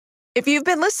If you've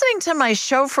been listening to my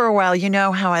show for a while, you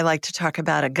know how I like to talk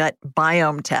about a gut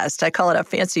biome test. I call it a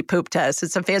fancy poop test.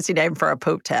 It's a fancy name for a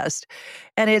poop test.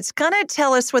 And it's going to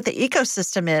tell us what the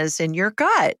ecosystem is in your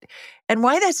gut. And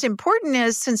why that's important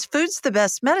is since food's the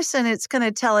best medicine, it's going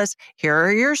to tell us here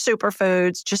are your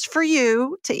superfoods just for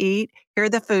you to eat. Here are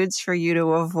the foods for you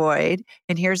to avoid.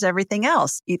 And here's everything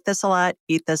else. Eat this a lot,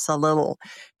 eat this a little.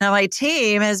 Now, my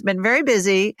team has been very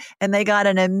busy and they got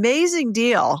an amazing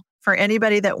deal for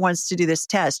anybody that wants to do this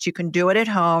test. You can do it at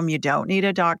home. You don't need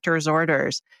a doctor's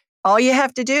orders. All you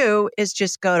have to do is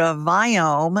just go to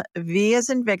Viome, V as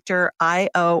in Victor,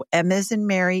 I-O-M as in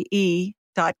Mary,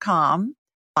 E.com,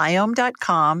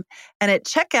 Viome.com. And at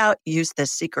checkout, use the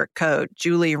secret code,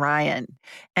 Julie Ryan,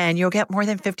 and you'll get more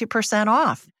than 50%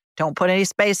 off. Don't put any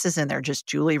spaces in there, just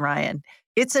Julie Ryan.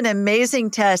 It's an amazing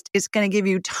test. It's going to give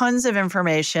you tons of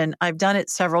information. I've done it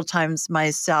several times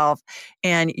myself,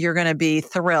 and you're going to be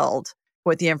thrilled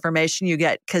with the information you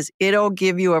get because it'll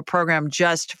give you a program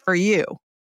just for you.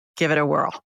 Give it a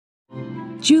whirl.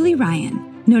 Julie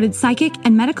Ryan, noted psychic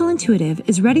and medical intuitive,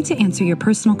 is ready to answer your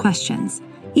personal questions,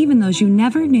 even those you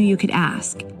never knew you could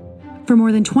ask. For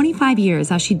more than 25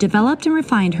 years, as she developed and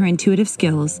refined her intuitive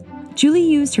skills, Julie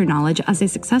used her knowledge as a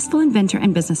successful inventor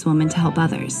and businesswoman to help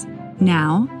others.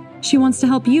 Now, she wants to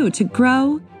help you to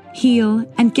grow, heal,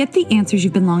 and get the answers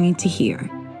you've been longing to hear.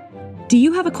 Do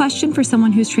you have a question for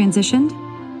someone who's transitioned?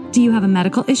 Do you have a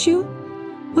medical issue?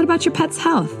 What about your pet's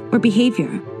health or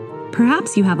behavior?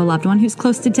 Perhaps you have a loved one who's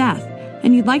close to death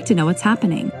and you'd like to know what's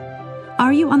happening.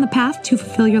 Are you on the path to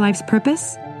fulfill your life's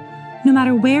purpose? No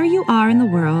matter where you are in the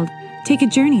world, take a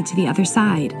journey to the other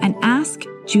side and ask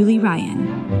Julie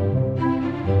Ryan.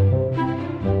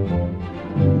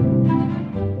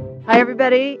 Hi,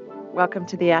 everybody. Welcome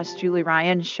to the Ask Julie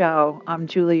Ryan Show. I'm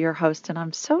Julie, your host, and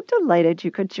I'm so delighted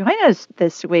you could join us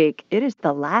this week. It is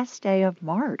the last day of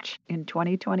March in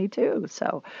 2022,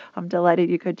 so I'm delighted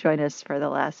you could join us for the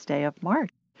last day of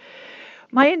March.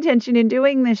 My intention in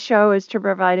doing this show is to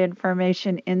provide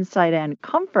information, insight, and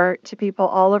comfort to people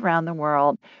all around the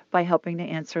world by helping to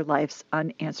answer life's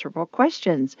unanswerable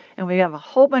questions. And we have a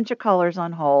whole bunch of callers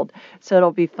on hold, so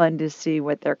it'll be fun to see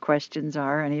what their questions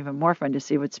are and even more fun to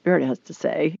see what Spirit has to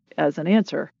say as an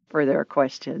answer for their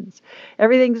questions.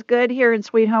 Everything's good here in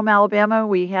Sweet Home, Alabama.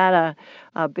 We had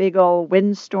a big old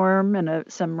windstorm and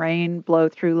some rain blow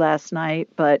through last night,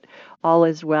 but all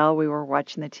is well. We were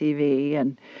watching the TV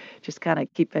and just kind of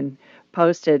keeping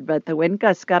posted, but the wind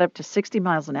gusts got up to 60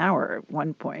 miles an hour at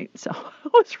one point. So I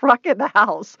was rocking the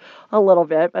house a little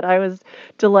bit, but I was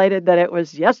delighted that it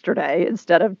was yesterday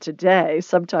instead of today.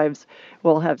 Sometimes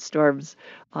we'll have storms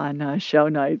on show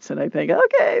nights, and I think,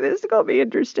 okay, this is going to be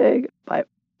interesting, but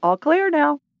all clear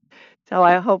now. So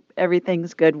I hope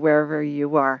everything's good wherever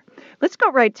you are. Let's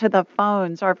go right to the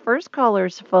phones. Our first caller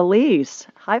is Felice.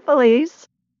 Hi, Felice.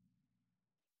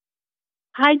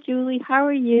 Hi, Julie. How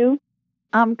are you?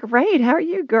 I'm great. How are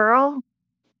you, girl?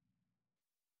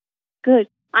 Good.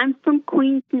 I'm from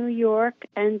Queens, New York,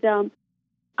 and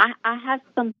I have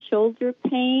some shoulder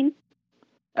pain.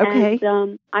 Okay.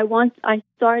 And I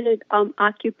started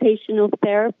occupational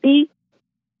therapy,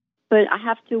 but I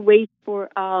have to wait for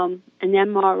an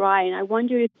MRI. And I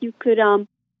wonder if you could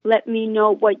let me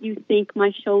know what you think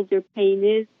my shoulder pain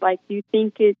is. Like, do you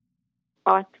think it's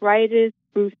arthritis,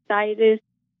 bursitis,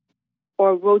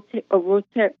 or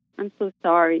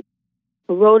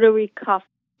rotary cuff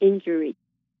injury?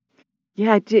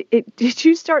 Yeah. Did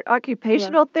you start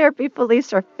occupational therapy,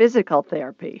 Felice, or physical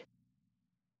therapy?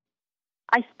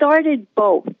 I started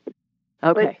both. Okay.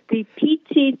 But the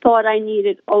PT thought I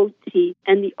needed OT,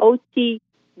 and the OT,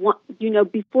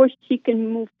 before she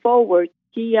can move forward,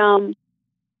 she wants,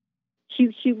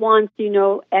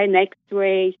 an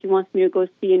X-ray. She wants me to go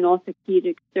see an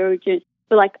orthopedic surgeon.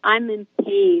 But I'm in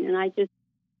pain, and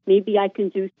maybe I can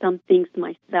do some things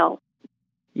myself.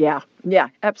 Yeah,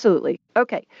 absolutely.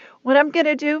 Okay. What I'm going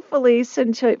to do, Felice,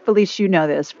 and Felice, you know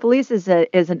this. Felice is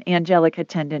an angelic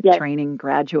attendant training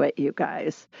graduate, you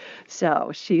guys.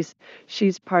 So she's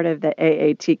part of the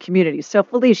AAT community. So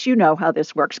Felice, you know how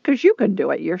this works because you can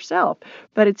do it yourself.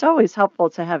 But it's always helpful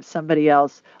to have somebody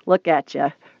else look at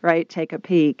you, right? Take a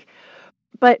peek.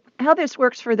 But how this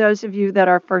works for those of you that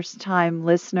are first-time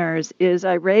listeners is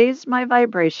I raise my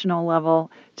vibrational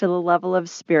level to the level of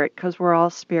spirit because we're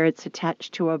all spirits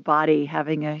attached to a body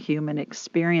having a human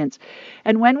experience.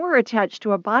 And when we're attached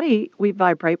to a body, we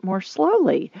vibrate more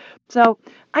slowly. So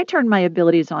I turn my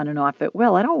abilities on and off at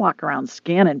will. I don't walk around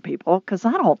scanning people because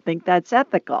I don't think that's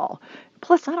ethical.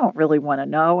 Plus, I don't really want to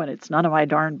know, and it's none of my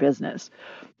darn business.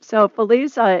 So,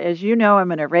 Felice, as you know, I'm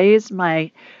going to raise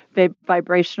my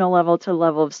vibrational level to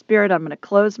level of spirit. I'm going to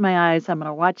close my eyes. I'm going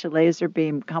to watch a laser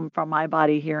beam come from my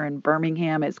body here in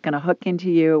Birmingham. It's going to hook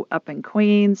into you up in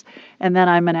Queens. And then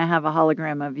I'm going to have a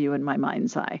hologram of you in my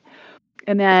mind's eye.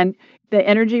 And then the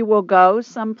energy will go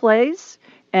someplace,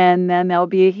 and then there'll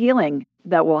be a healing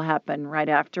that will happen right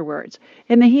afterwards.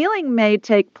 And the healing may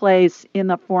take place in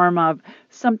the form of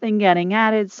something getting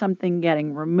added, something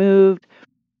getting removed.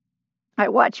 I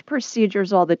watch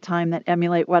procedures all the time that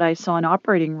emulate what I saw in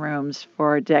operating rooms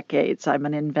for decades. I'm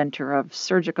an inventor of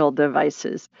surgical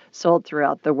devices sold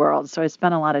throughout the world, so I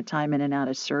spent a lot of time in and out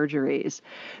of surgeries.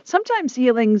 Sometimes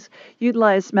healings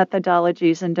utilize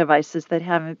methodologies and devices that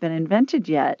haven't been invented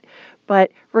yet.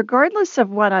 But regardless of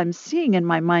what I'm seeing in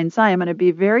my mind's eye, I'm going to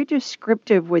be very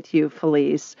descriptive with you,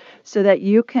 Felice, so that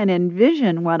you can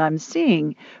envision what I'm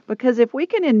seeing. Because if we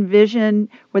can envision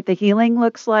what the healing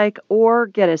looks like or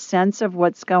get a sense of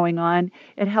what's going on,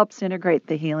 it helps integrate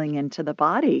the healing into the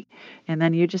body. And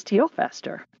then you just heal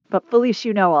faster. But Felice,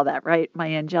 you know all that, right? My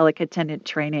angelic attendant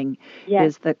training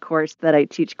is the course that I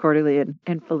teach quarterly,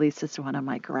 and Felice is one of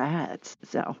my grads.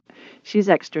 So she's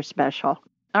extra special.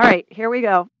 All right, here we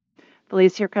go.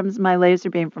 Felice, here comes my laser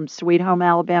beam from Sweet Home,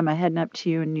 Alabama, heading up to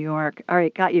you in New York. All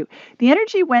right, got you. The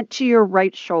energy went to your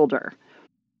right shoulder,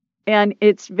 and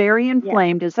it's very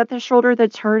inflamed. Is that the shoulder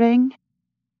that's hurting?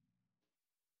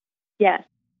 Yes.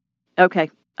 Okay,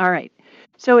 all right.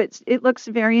 So it looks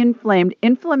very inflamed.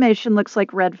 Inflammation looks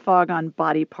like red fog on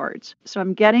body parts. So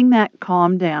I'm getting that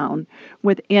calmed down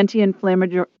with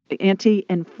anti-inflammatory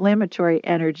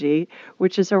energy,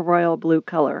 which is a royal blue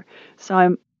color. So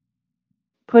I'm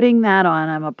putting that on,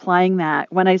 I'm applying that.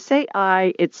 When I say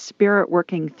I, it's spirit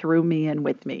working through me and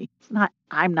with me.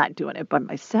 I'm not doing it by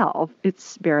myself. It's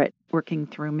spirit working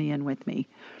through me and with me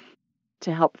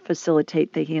to help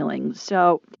facilitate the healing.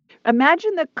 So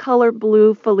imagine the color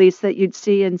blue, Felice, that you'd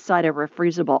see inside a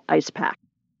refreezable ice pack.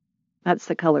 That's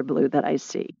the color blue that I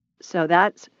see. So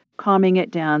that's calming it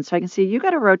down. So I can see you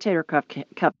got a rotator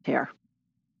cuff tear.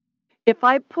 If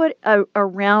I put a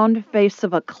round face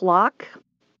of a clock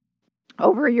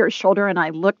over your shoulder and I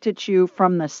looked at you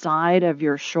from the side of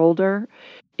your shoulder,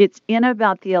 it's in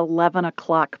about the 11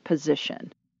 o'clock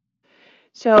position.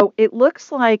 So it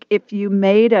looks like if you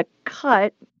made a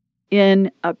cut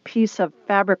in a piece of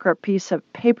fabric or a piece of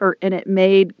paper and it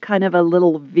made kind of a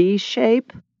little V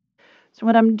shape. So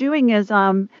what I'm doing is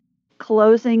I'm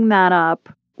closing that up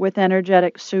with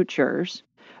energetic sutures,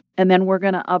 and then we're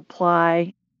going to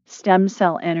apply stem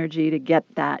cell energy to get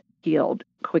that healed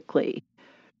quickly.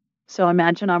 So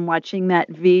imagine I'm watching that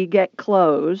V get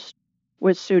closed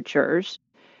with sutures,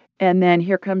 and then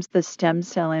here comes the stem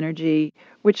cell energy,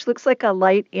 which looks like a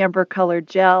light amber colored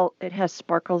gel. It has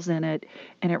sparkles in it,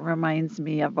 and it reminds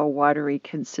me of a watery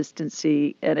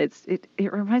consistency, and it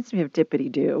reminds me of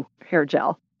Dippity Doo hair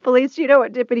gel. Felice, do you know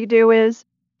what Dippity Doo is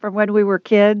from when we were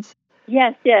kids?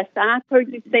 Yes. I've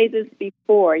heard you say this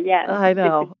before, yes. I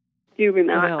know. Do you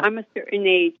remember? I'm a certain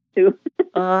age, too.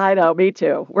 I know, me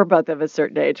too. We're both of a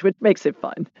certain age, which makes it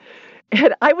fun.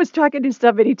 And I was talking to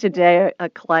somebody today, a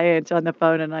client on the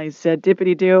phone, and I said,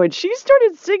 Dippity Doo, and she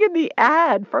started singing the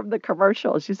ad from the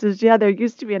commercial. She says, yeah, there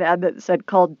used to be an ad that said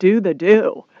called Do the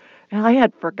Do. And I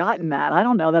had forgotten that. I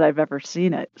don't know that I've ever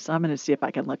seen it, so I'm going to see if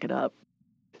I can look it up.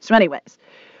 So anyways,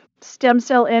 stem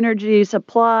cell energy is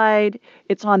applied.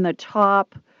 It's on the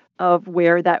top of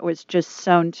where that was just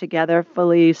sewn together,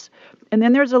 Felice. And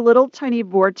then there's a little tiny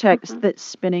vortex that's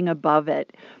spinning above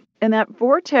it. And that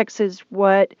vortex is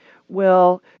what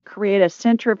will create a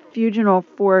centrifugal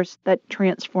force that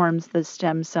transforms the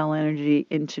stem cell energy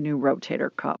into new rotator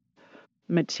cuff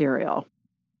material.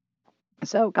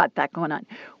 So got that going on.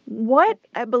 What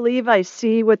I believe I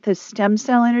see with the stem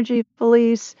cell energy,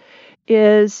 Felice,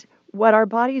 is what our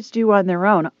bodies do on their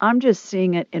own. I'm just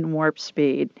seeing it in warp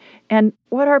speed. And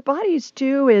what our bodies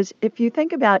do is, if you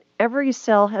think about every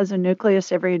cell has a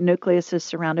nucleus, every nucleus is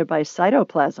surrounded by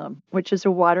cytoplasm, which is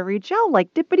a watery gel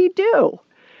like Dippity Doo.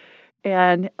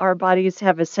 And our bodies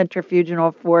have a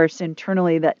centrifugal force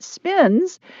internally that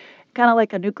spins, kind of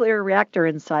like a nuclear reactor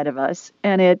inside of us.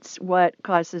 And it's what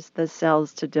causes the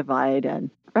cells to divide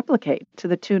and replicate to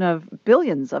the tune of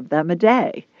billions of them a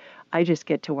day. I just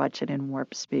get to watch it in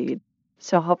warp speed.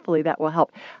 So hopefully that will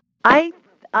help. I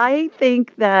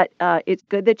think that it's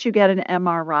good that you get an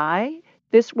MRI.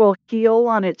 This will heal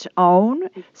on its own.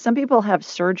 Some people have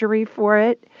surgery for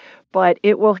it, but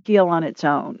it will heal on its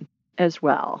own as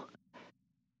well.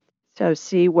 So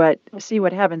see what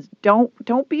happens.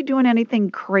 Don't be doing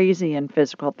anything crazy in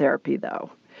physical therapy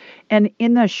though. And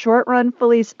in the short run,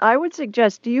 Felice, I would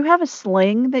suggest, do you have a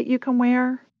sling that you can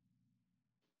wear?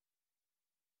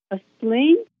 A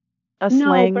sling? A No,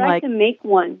 sling, but I can make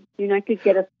one. I could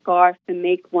get a scarf and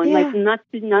make one. Yeah. Like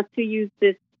not to use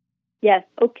this. Yes.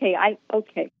 Okay.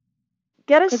 Okay.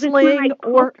 Get a Because it's when I sling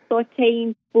cook,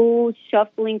 sauteing food,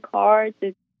 shuffling cards.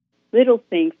 It's little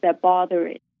things that bother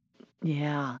it.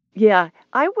 Yeah. Yeah.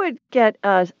 I would get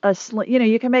a sling.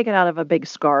 You can make it out of a big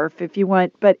scarf if you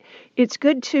want, but it's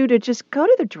good too to just go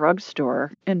to the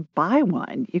drugstore and buy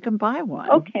one. You can buy one.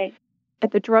 Okay. At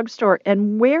the drugstore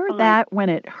and wear Fine. that when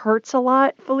it hurts a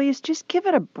lot, Felice. Just give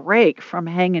it a break from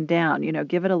hanging down.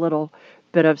 Give it a little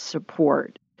bit of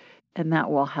support, and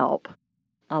that will help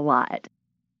a lot.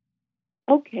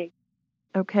 Okay.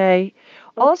 Okay.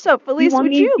 Also, Felice,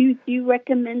 do you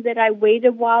recommend that I wait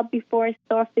a while before I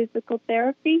start physical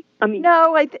therapy?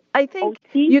 No, I think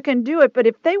you can do it, but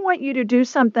if they want you to do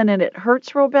something and it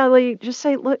hurts real badly, just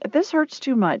say, look, this hurts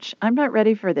too much. I'm not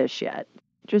ready for this yet.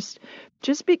 Just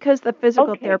because the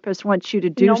physical therapist wants you to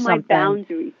do something. My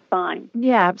boundaries, fine.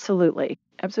 Yeah, absolutely.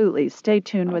 Absolutely. Stay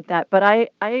tuned with that. But I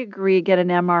agree, get an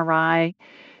MRI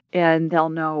and they'll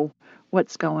know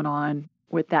what's going on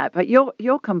with that. But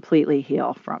you'll completely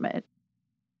heal from it.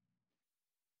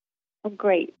 Oh,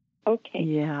 great. Okay.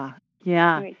 Yeah.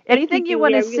 Yeah. Right. Anything you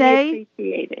want to say? Really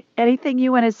appreciate it. Anything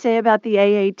you want to say about the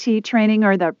AAT training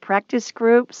or the practice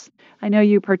groups? I know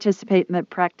you participate in the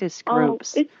practice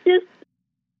groups. It's just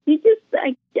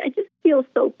I just feel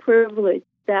so privileged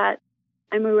that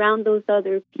I'm around those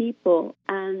other people,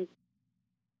 and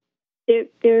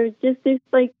there's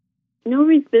like no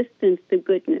resistance to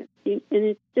goodness, and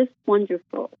it's just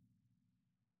wonderful.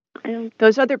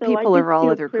 Those other people are all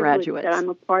other graduates. That I'm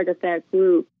a part of that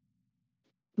group.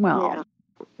 Well,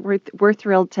 we're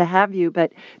thrilled to have you,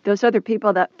 but those other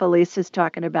people that Felice is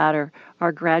talking about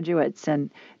are graduates,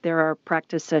 and there are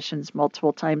practice sessions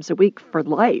multiple times a week for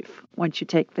life once you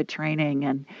take the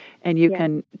training, and you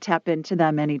can tap into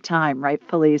them anytime, right,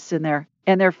 Felice? And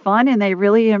they're fun, and they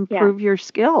really improve your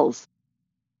skills.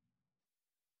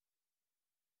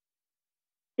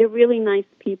 They're really nice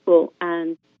people,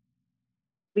 and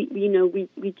we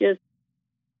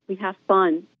have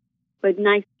fun, but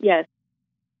nice, yes.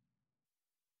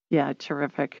 Yeah,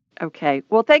 terrific. Okay.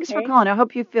 Well, thanks for calling. I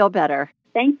hope you feel better.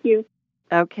 Thank you.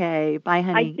 Okay. Bye,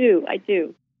 honey. I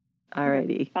do. All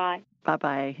righty. Bye.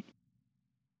 Bye-bye.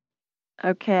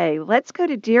 Okay, let's go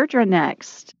to Deirdre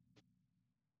next.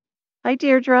 Hi,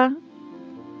 Deirdre.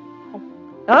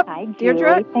 Oh, hi,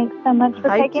 Deirdre. Thanks so much for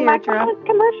taking my call. It's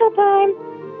commercial time.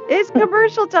 It's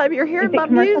commercial time. You're hearing my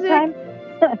music. Time?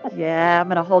 Yeah, I'm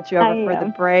going to hold you over for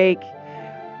the break.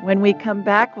 When we come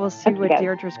back, we'll see what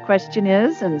Deirdre's question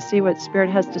is and see what Spirit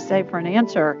has to say for an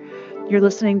answer. You're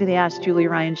listening to the Ask Julie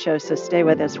Ryan Show, so stay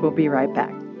with us. We'll be right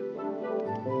back.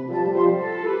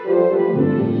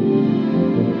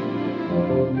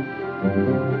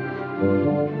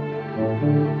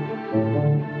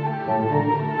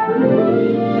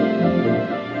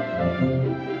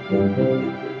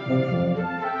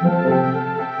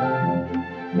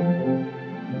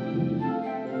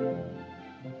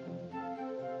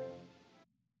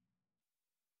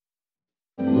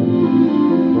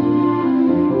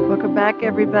 Welcome back,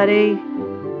 everybody.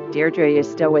 Deirdre, are you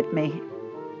still with me?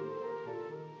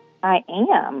 I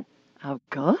am. Oh,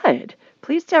 good.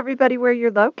 Please tell everybody where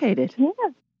you're located. Yeah.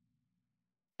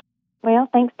 Well,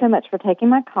 thanks so much for taking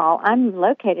my call. I'm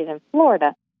located in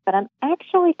Florida, but I'm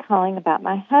actually calling about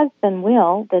my husband,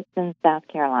 Will, that's in South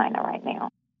Carolina right now.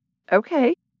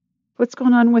 Okay. What's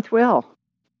going on with Will?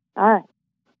 All right.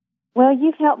 Well,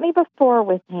 you've helped me before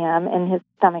with him and his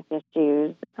stomach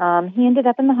issues. He ended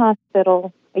up in the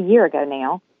hospital a year ago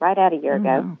now, right out a year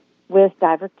ago, with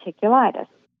diverticulitis.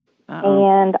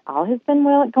 And all has been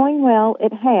going well.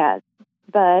 It has.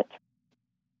 But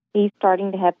he's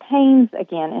starting to have pains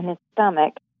again in his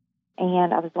stomach.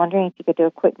 And I was wondering if you could do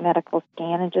a quick medical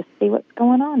scan and just see what's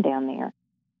going on down there.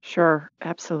 Sure,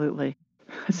 absolutely.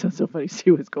 It sounds so funny to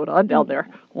see what's going on down there.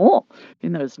 Oh,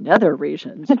 in those nether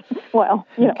regions. Well,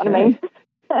 you know what I mean.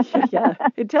 Yeah,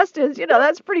 intestines,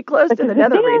 that's pretty close to the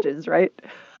nether regions, right?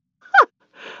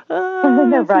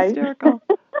 That's right. Hysterical.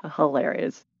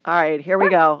 Hilarious. All right, here we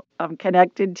go. I'm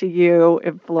connected to you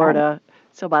in Florida.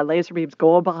 So my laser beam's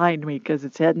going behind me because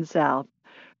it's heading south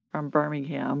from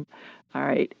Birmingham. All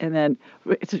right, and then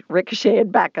it's ricocheted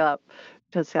back up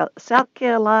to South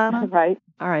Carolina. Right.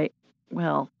 All right.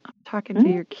 Well, I'm talking to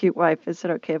your cute wife. Is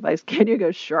it okay if I scan you?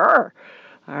 Go, sure.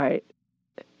 All right.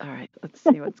 Let's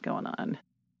see what's going on.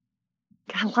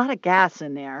 Got a lot of gas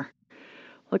in there.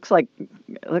 Looks like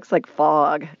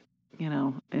fog,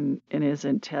 in his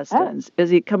intestines. Is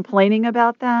he complaining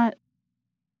about that?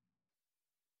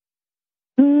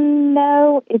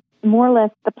 No, it's more or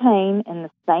less the pain in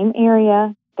the same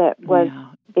area that was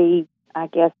the I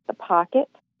guess, the pocket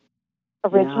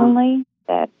originally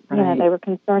that, they were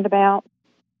concerned about.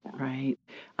 Right.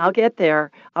 I'll get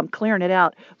there. I'm clearing it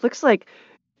out. Looks like,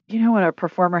 when a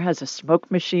performer has a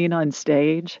smoke machine on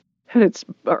stage, and it's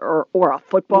or a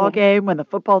football game when the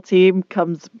football team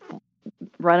comes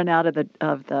running out of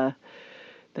the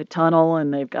tunnel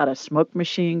and they've got a smoke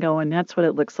machine going. That's what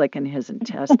it looks like in his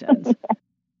intestines.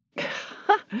 I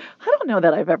don't know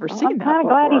that I've ever seen that before. I'm kind of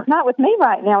glad he's not with me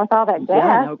right now with all that gas.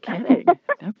 Yeah, no kidding.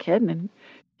 No kidding. And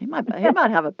he might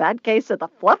have a bad case of the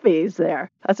fluffies there.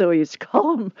 That's what we used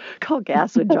to call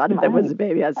gas when Jonathan was a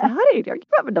baby. I said, honey, are you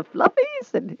having the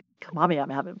fluffies? And Mommy, I'm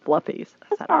having fluffies.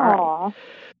 I said, all right.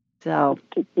 So,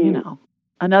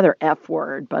 another F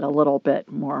word, but a little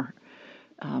bit more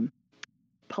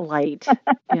polite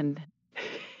in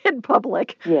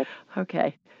public. Yes.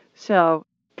 Okay. So,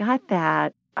 got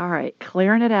that. All right.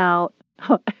 Clearing it out.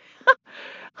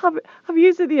 I'm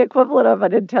using the equivalent of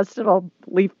an intestinal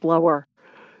leaf blower,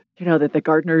 that the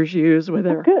gardeners use when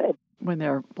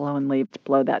they're blowing leaves, to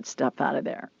blow that stuff out of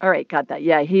there. All right, got that.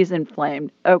 Yeah, he's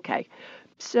inflamed. Okay.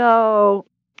 So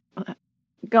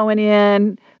going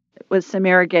in with some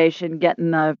irrigation,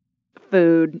 getting the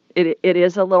food. It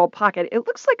is a little pocket. It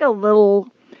looks like a little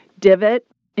divot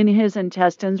in his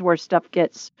intestines where stuff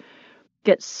gets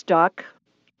stuck.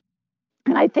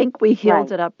 And I think we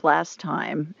healed it up last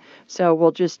time. So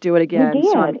we'll just do it again. We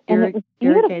did, so I'm and it was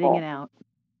beautiful. irrigating it out.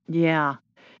 Yeah.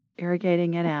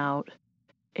 Irrigating it out.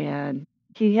 And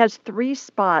he has 3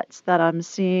 spots that I'm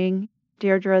seeing,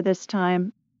 Deirdre, this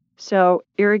time. So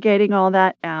irrigating all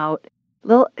that out.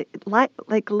 Looks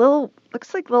like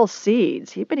little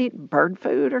seeds. He's been eating bird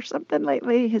food or something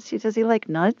lately. Does he like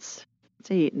nuts? What's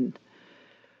he eating?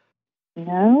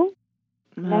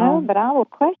 No, but I will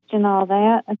question all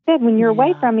that. I said, when you're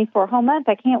away from me for a whole month,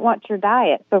 I can't watch your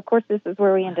diet. So, of course, this is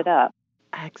where we ended up.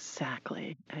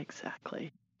 Exactly. I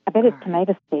bet it's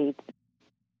tomato seeds.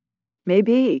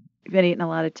 Maybe. You've been eating a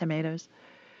lot of tomatoes.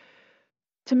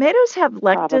 Tomatoes have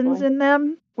lectins in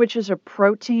them, which is a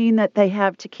protein that they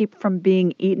have to keep from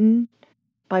being eaten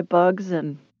by bugs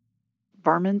and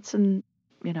varmints and,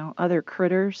 other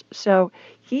critters. So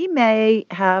he may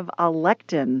have a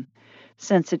lectin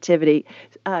sensitivity.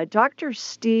 Dr.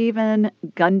 Stephen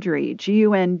Gundry,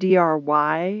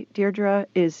 Gundry, Deirdre,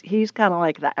 he's kind of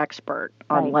like the expert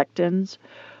on lectins.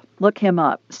 Look him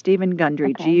up, Stephen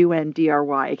Gundry,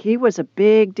 Gundry. He was a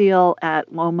big deal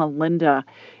at Loma Linda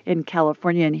in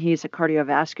California, and he's a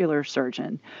cardiovascular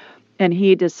surgeon. And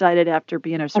he decided after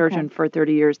being a surgeon for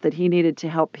 30 years that he needed to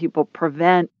help people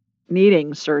prevent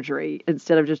needing surgery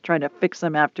instead of just trying to fix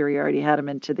them after he already had them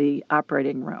into the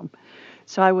operating room.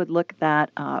 So I would look that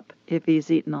up if he's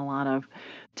eaten a lot of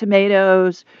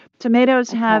tomatoes. Tomatoes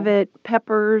have it,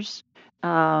 peppers,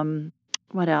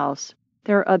 what else?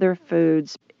 There are other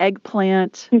foods.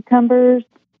 Eggplant. Cucumbers.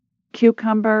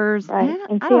 Right.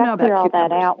 I don't know about clear all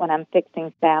that out when I'm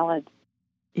fixing salads.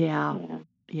 Yeah.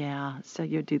 So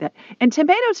you do that. And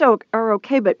tomatoes are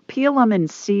okay, but peel them and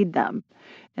seed them.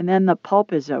 And then the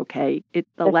pulp is okay. The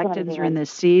lectins are in the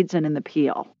seeds and in the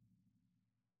peel.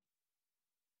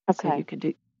 Okay.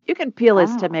 So you can peel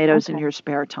his tomatoes in your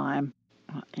spare time.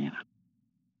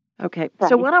 Okay. Right.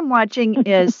 So what I'm watching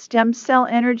is Stem Cell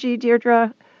Energy,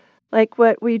 Deirdre, like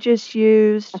what we just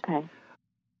used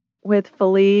with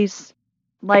Felice.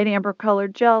 Light amber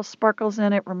colored gel, sparkles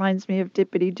in it, reminds me of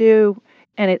Dippity Doo,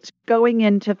 and it's going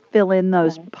in to fill in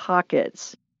those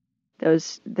pockets.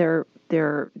 They're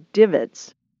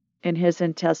divots in his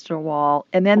intestinal wall,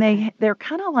 and then they're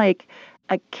kind of like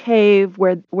a cave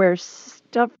where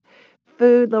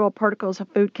little particles of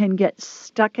food can get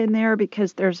stuck in there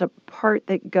because there's a part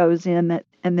that goes in that,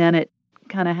 and then it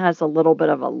kind of has a little bit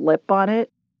of a lip on it,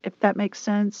 if that makes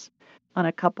sense, on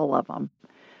a couple of them.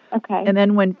 Okay. And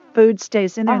then when food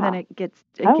stays in there, then it gets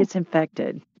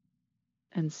infected,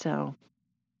 and so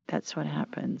that's what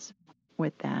happens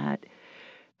with that.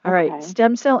 All right,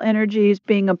 Stem Cell Energy is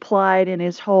being applied in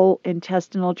his whole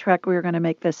intestinal tract. We're going to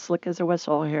make this slick as a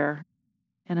whistle here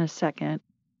in a second.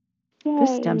 Yay.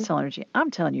 This Stem Cell Energy, I'm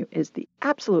telling you, is the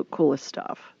absolute coolest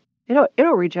stuff. It'll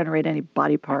regenerate any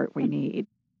body part we need.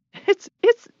 It's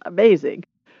amazing.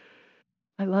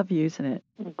 I love using it.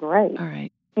 Great. All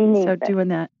right. So doing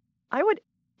that, I would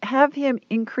have him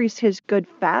increase his good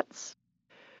fats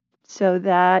so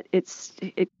that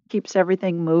it keeps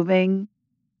everything moving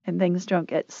and things don't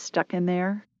get stuck in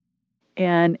there.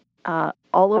 And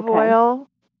olive oil,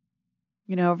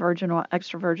 virgin oil,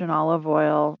 extra virgin olive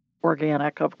oil,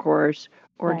 organic, of course.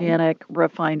 Organic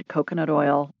refined coconut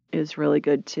oil is really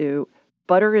good too.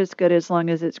 Butter is good as long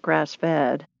as it's grass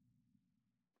fed.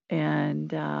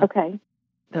 And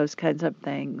those kinds of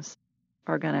things.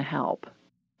 are going to help.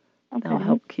 Okay. They'll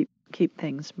help keep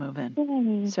things moving.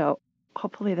 Yay. So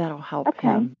hopefully that'll help Okay.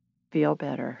 him feel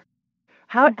better.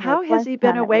 How has Less he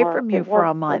been time at away work. from you It for a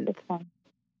works month? just fine.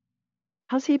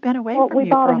 How's he been away Well, from we you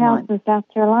bought for a a house month? in South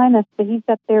Carolina, so he's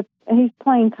up there. He's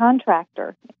playing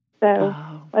contractor. So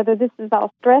Oh, whether this is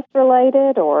all stress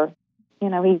related or,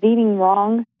 he's eating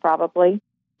wrong, probably.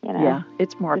 yeah,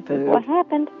 it's more This is food. what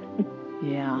happened.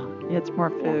 Yeah, it's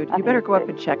more food. I You think better it's go up food.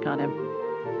 and check on him.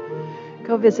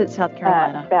 Go visit South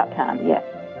Carolina. About time, yes.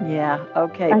 Yeah,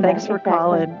 okay. Okay, Thanks for exactly.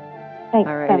 calling. Thanks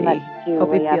All so righty. much, Julie.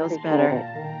 Hope he I feels appreciate better. it.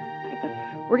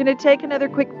 We're going to take another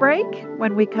quick break.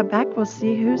 When we come back, we'll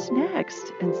see who's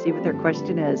next and see what their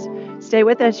question is. Stay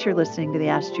with us. You're listening to the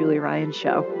Ask Julie Ryan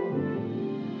Show.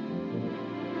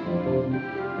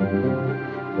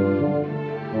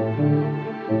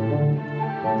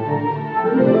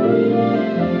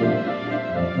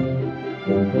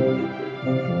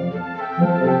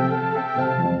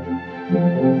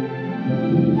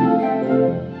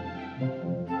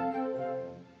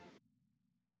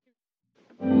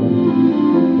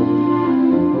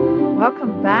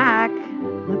 Welcome back.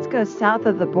 Let's go south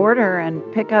of the border and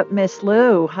pick up Miss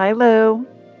Lou. Hi, Lou.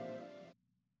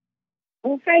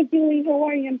 Oh, hi, Julie. How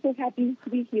are you? I'm so happy to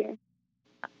be here.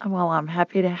 Well, I'm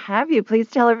happy to have you. Please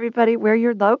tell everybody where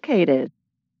you're located.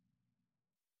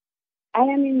 I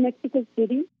am in Mexico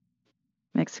City.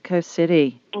 Mexico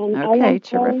City. And I Okay, am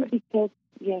calling because,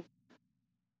 yes.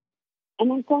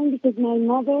 And I'm calling because my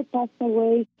mother passed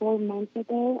away 4 months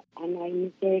ago, and I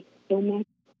miss her so much.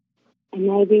 And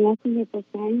I've been asking her for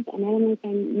signs, and I don't know if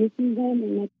I'm missing them or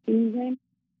not seeing them.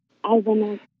 I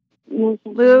want to know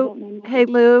something about my Lou, mother. hey,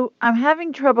 Lou, I'm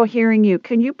having trouble hearing you.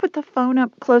 Can you put the phone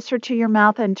up closer to your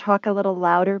mouth and talk a little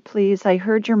louder, please? I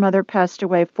heard your mother passed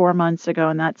away 4 months ago,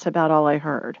 and that's about all I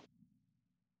heard.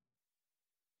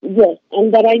 Yes,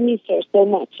 and that I miss her so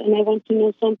much, and I want to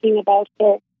know something about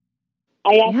her.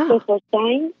 I asked her for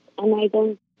signs,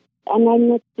 and I'm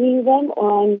not seeing them,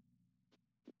 or I'm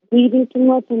reading too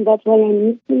much, and that's why I'm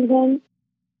missing them.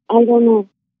 I don't know.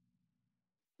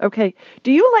 Okay.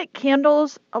 Do you light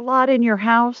candles a lot in your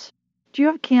house? Do you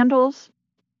have candles?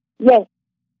 Yes.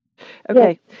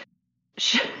 Okay.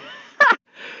 Yes.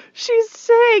 She's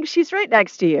saying she's right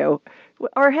next to you.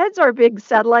 Our heads are big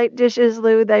satellite dishes,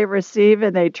 Lou. They receive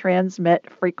and they transmit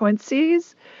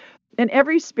frequencies. And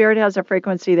every spirit has a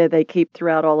frequency that they keep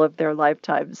throughout all of their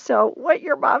lifetimes. So what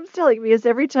your mom's telling me is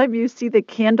every time you see the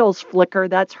candles flicker,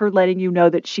 that's her letting you know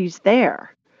that she's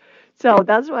there. So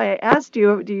that's why I asked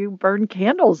you, do you burn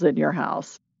candles in your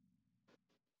house?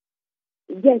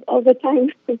 Yes, all the time.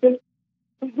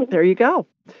 There you go.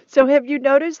 So have you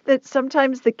noticed that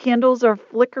sometimes the candles are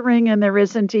flickering and there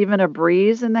isn't even a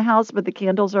breeze in the house, but the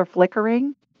candles are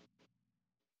flickering?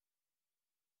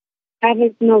 I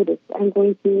haven't noticed. I'm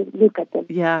going to look at them.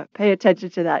 Yeah, pay attention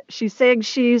to that. She's saying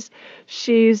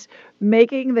she's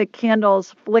making the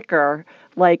candles flicker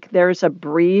like there's a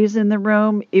breeze in the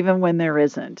room, even when there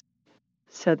isn't.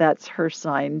 So that's her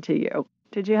sign to you.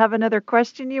 Did you have another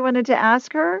question you wanted to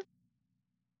ask her?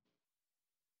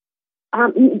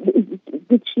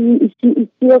 Is she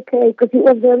okay? Because it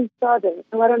was very sudden.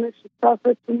 So I don't know if she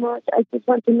suffered too much. I just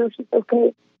want to know if she's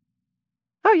okay.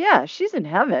 Oh, yeah, she's in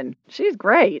heaven. She's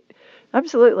great.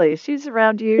 Absolutely. She's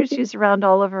around you. She's around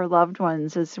all of her loved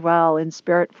ones as well in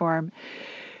spirit form.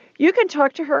 You can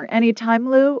talk to her anytime,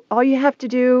 Lou. All you have to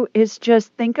do is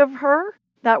just think of her.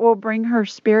 That will bring her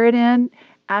spirit in.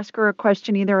 Ask her a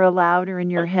question either aloud or in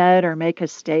your head or make a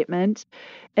statement.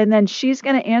 And then she's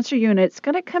going to answer you, and it's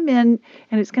going to come in,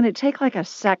 and it's going to take like a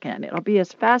second. It'll be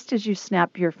as fast as you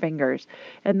snap your fingers,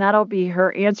 and that'll be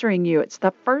her answering you. It's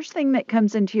the first thing that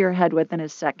comes into your head within a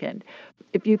second.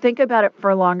 If you think about it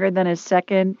for longer than a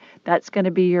second, that's going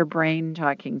to be your brain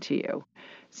talking to you.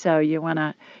 So you want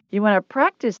to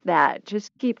practice that.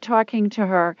 Just keep talking to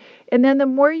her. And then the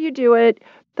more you do it,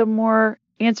 the more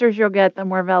answers you'll get, the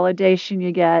more validation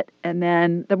you get, and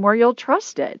then the more you'll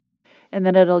trust it. And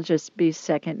then it'll just be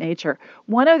second nature.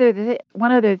 One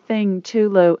other thing too,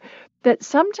 Lou, that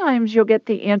sometimes you'll get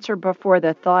the answer before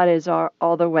the thought is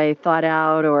all the way thought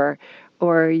out,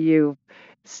 or you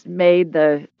made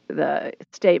the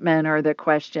statement or the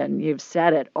question, you've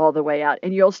said it all the way out,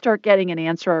 and you'll start getting an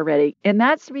answer already. And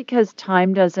that's because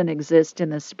time doesn't exist in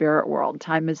the spirit world.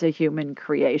 Time is a human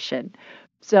creation.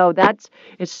 So that's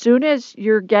as soon as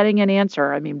you're getting an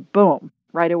answer, I mean, boom,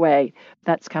 right away,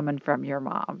 that's coming from your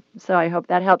mom. So I hope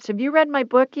that helps. Have you read my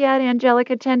book yet, Angelic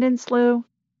Attendance, Lou?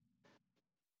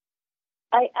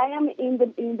 I am in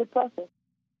the process.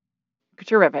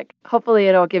 Terrific. Hopefully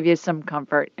it'll give you some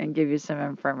comfort and give you some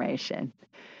information.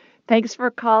 Thanks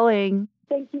for calling.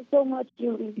 Thank you so much,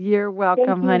 Julie. You're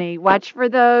welcome, you. honey. Watch for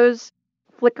those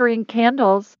flickering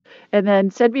candles and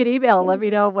then send me an email and let me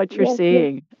know what you're Yes,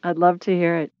 seeing. I'd love to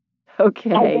hear it. I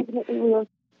Okay. definitely will.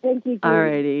 Thank you, Julie. All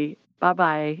righty.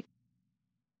 Bye-bye.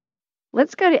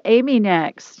 Let's go to Amy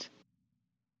next.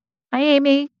 Hi,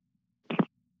 Amy.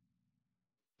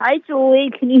 Hi,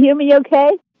 Julie. Can you hear me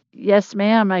okay? Yes,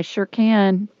 ma'am. I sure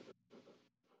can.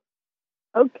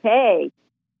 Okay.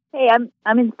 Hey,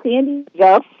 I'm in San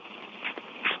Diego,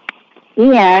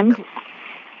 and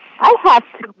I have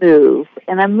to move,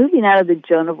 and I'm moving out of the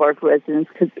Joan of Arc residence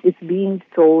because it's being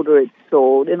sold or it's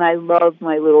sold, and I love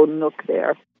my little nook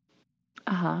there.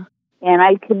 Uh-huh. And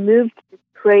I can move to the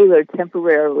trailer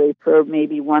temporarily for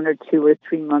maybe 1 or 2 or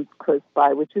 3 months close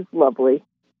by, which is lovely.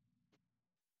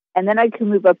 And then I can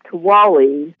move up to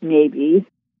Wally, maybe,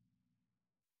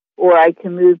 or I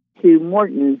can move to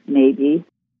Morton's, maybe.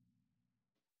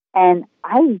 And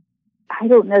I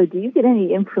don't know. Do you get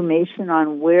any information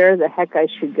on where the heck I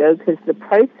should go? Because the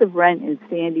price of rent in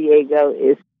San Diego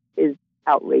is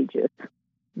outrageous.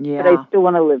 Yeah. But I still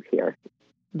want to live here.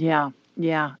 Yeah.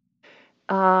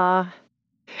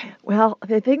 Well,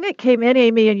 the thing that came in,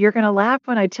 Amy, and you're going to laugh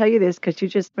when I tell you this because you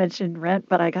just mentioned rent,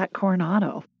 but I got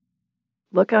Coronado.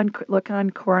 Look on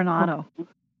Coronado.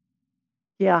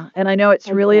 Yeah, and I know it's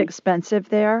really expensive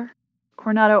there.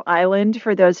 Coronado Island,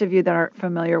 for those of you that aren't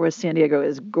familiar with San Diego,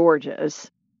 is gorgeous,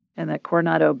 and the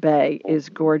Coronado Bay is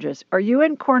gorgeous. Are you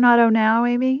in Coronado now,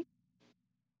 Amy?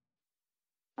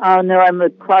 Oh, no, I'm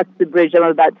across the bridge. I'm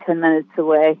about 10 minutes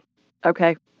away.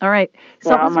 Okay. All right.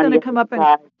 So Something's going to come up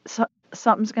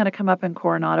something's going to come up in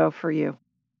Coronado for you.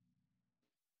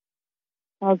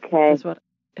 Okay. So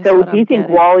do you think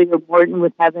Wally or Morton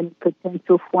would have any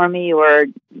potential for me, or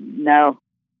no?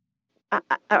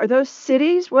 Are those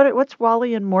cities? What's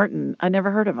Wally and Morton? I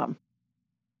never heard of them.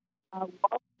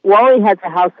 Wally has a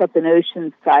house up in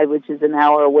Oceanside, which is an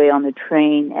hour away on the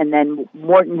train, and then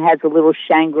Morton has a little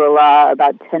Shangri-La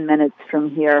about 10 minutes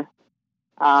from here.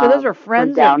 So those are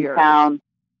friends of yours?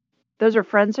 Those are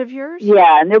friends of yours?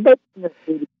 Yeah, and they're both in their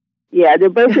 80s. Yeah, they're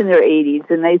both in their 80s,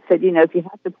 and they said, if you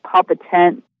have to pop a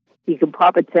tent, you can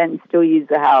pop a tent and still use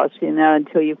the house,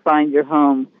 until you find your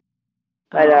home.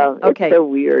 But okay. It's so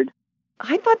weird.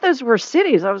 I thought those were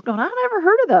cities. I was going, I never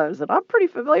heard of those, and I'm pretty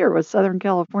familiar with Southern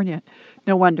California.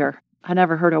 No wonder. I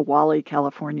never heard of Wally,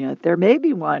 California. There may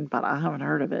be one, but I haven't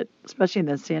heard of it, especially in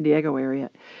the San Diego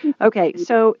area. Okay,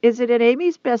 so is it in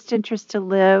Amy's best interest to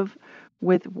live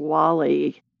with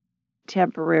Wally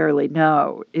temporarily?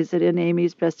 No. Is it in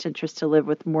Amy's best interest to live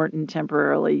with Morton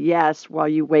temporarily? Yes, while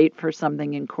you wait for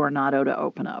something in Coronado to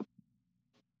open up.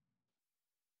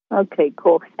 Okay,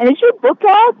 cool. And is your book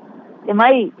out?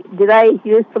 Did I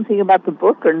hear something about the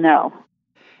book or no?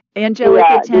 Angelic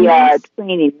Attendance? The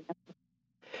training.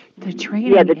 The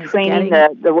training. Yeah, the training,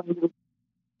 the one.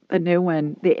 The new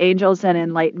one, the Angels and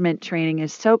Enlightenment training,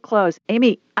 is so close.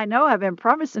 Amy, I know I've been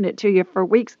promising it to you for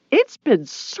weeks. It's been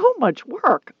so much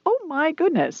work. Oh, my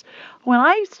goodness. When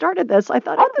I started this, I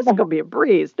thought, this is going to be a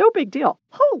breeze. No big deal.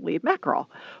 Holy mackerel.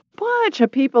 Bunch of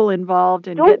people involved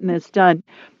in getting this done.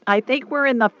 I think we're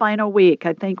in the final week.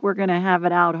 I think we're going to have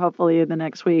it out hopefully in the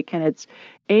next week. And it's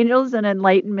Angels and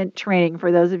Enlightenment training.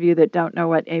 For those of you that don't know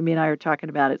what Amy and I are talking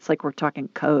about, it's like we're talking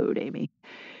code, Amy,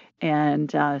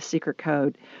 and secret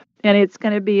code. And it's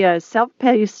going to be a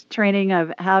self-paced training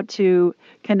of how to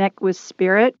connect with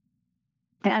spirit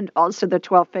and also the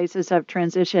 12 phases of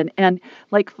transition. And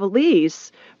like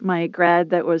Felice, my grad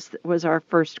that was our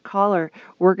first caller,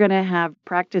 we're going to have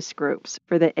practice groups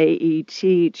for the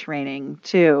AET training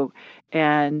too.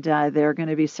 And they're going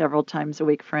to be several times a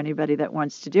week for anybody that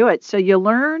wants to do it. So you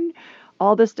learn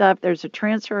all the stuff. There's a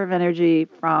transfer of energy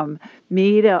from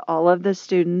me to all of the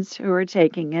students who are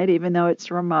taking it, even though it's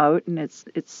remote and it's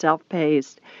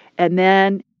self-paced. And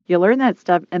then you learn that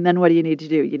stuff. And then what do you need to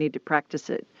do? You need to practice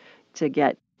it to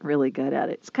get really good at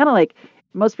it. It's kind of like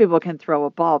most people can throw a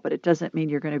ball, but it doesn't mean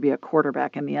you're going to be a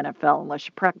quarterback in the NFL unless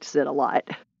you practice it a lot.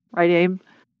 Right, Aim?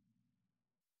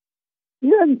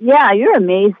 You're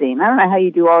amazing. I don't know how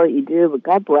you do all that you do, but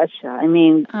God bless you. I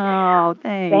mean, oh,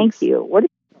 thanks. Thank you.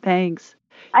 Thanks.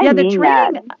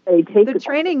 The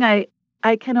training,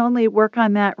 I can only work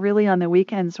on that really on the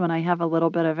weekends when I have a little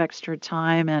bit of extra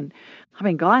time, and I've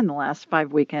been gone the last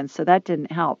 5 weekends, so that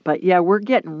didn't help. But yeah, we're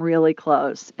getting really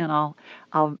close, and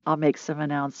I'll make some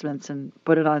announcements and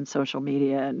put it on social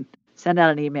media and send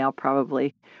out an email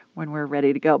probably when we're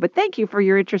ready to go. But thank you for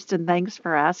your interest and thanks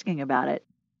for asking about it.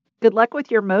 Good luck with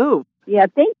your move. Yeah,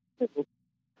 thank you.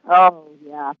 Oh,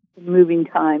 yeah, moving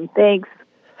time. Thanks.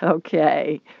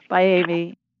 Okay. Bye,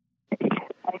 Amy.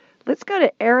 Let's go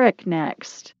to Eric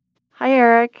next. Hi,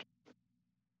 Eric.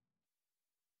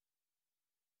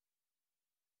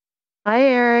 Hi,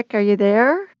 Eric. Are you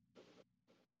there?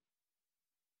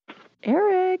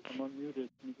 Eric? I'm unmuted.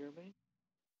 Can you hear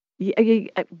me?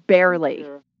 Barely.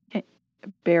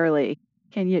 Barely.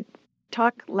 Can you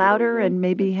talk louder and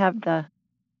maybe have the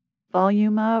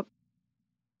volume up?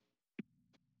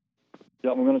 Yeah,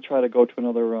 I'm going to try to go to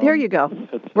another. There you go.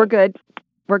 Headset. We're good.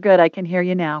 We're good. I can hear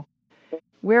you now.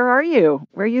 Where are you?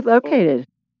 Where are you located?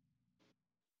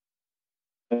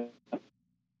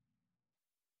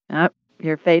 Oh,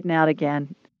 you're fading out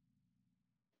again.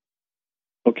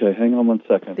 Okay, hang on 1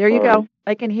 second. There you go.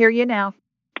 I can hear you now.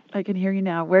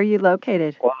 Where are you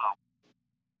located? Wow.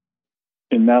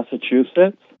 In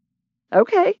Massachusetts?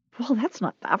 Okay. Well, that's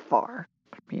not that far.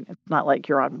 I mean, it's not like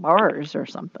you're on Mars or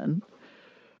something.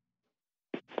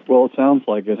 Well, it sounds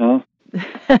like it, huh?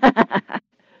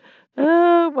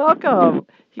 Welcome.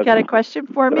 You got a question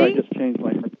for me? I just changed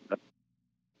my headset.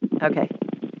 Okay.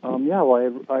 Yeah,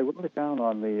 well, I wrote it down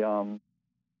on the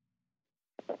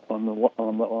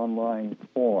online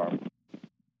form.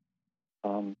 I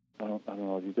don't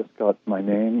know. You just got my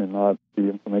name and not the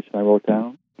information I wrote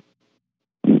down.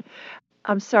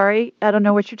 I'm sorry. I don't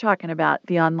know what you're talking about.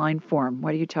 The online form.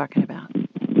 What are you talking about?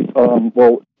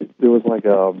 Well, there was like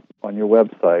on your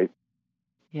website.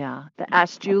 Yeah, the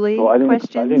Ask Julie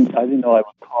questions. I didn't know I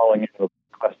was calling in a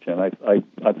question. I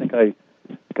think I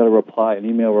got an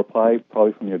email reply,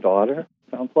 probably from your daughter.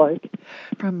 Sounds like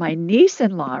from my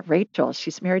niece-in-law, Rachel.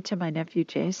 She's married to my nephew,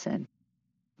 Jason.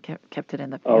 Kept it in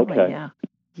the family. Okay. Yeah.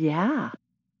 Yeah.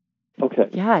 Okay.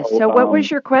 Yeah. So what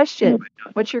was your question?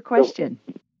 What's your question?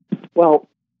 Well,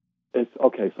 it's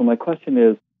okay. So my question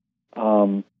is,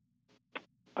 I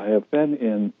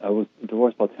was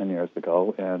divorced about 10 years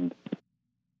ago, and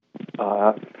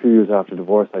a few years after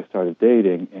divorce, I started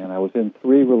dating, and I was in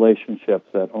 3 relationships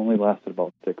that only lasted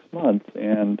about 6 months,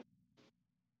 and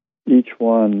each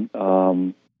one,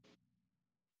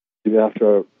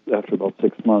 after about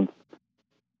 6 months,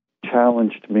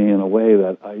 challenged me in a way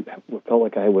that I felt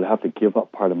like I would have to give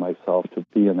up part of myself to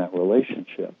be in that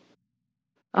relationship.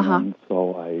 And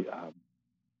so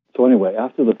so anyway,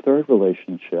 after the 3rd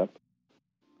relationship,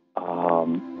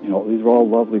 these were all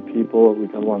lovely people. We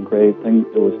got along great. There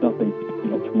was nothing,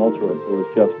 tumultuous. It was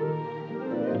just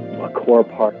a core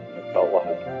part. It felt like.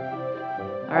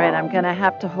 All right, I'm going to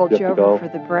have to hold you over for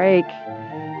the break.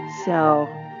 So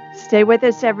stay with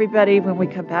us, everybody. When we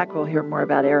come back, we'll hear more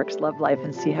about Eric's love life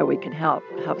and see how we can help,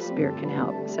 how Spirit can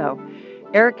help. So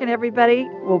Eric and everybody,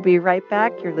 we'll be right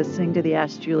back. You're listening to the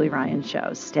Ask Julie Ryan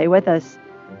Show. Stay with us.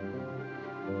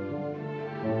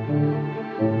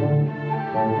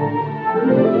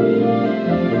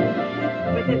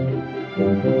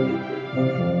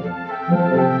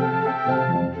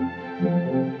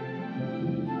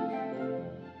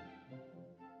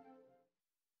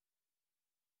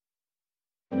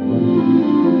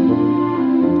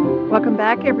 Welcome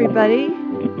back, everybody.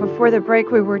 Before the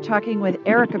break, we were talking with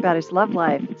Eric about his love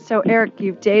life. So, Eric,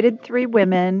 you've dated 3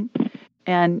 women,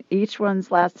 and each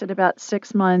one's lasted about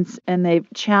 6 months, and they've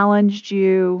challenged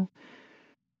you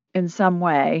in some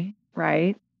way,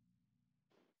 right?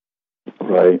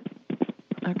 Right.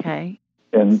 Okay.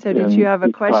 And so, did you have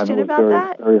a question about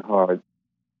that? Very hard.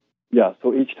 Yeah.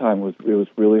 So each time it was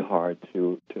really hard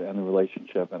to end the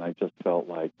relationship, and I just felt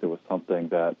like there was something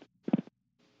that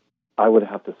I would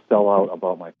have to sell out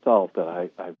about myself that I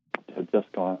had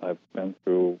just gone. I've been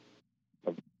through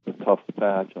a tough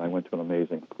patch, and I went to an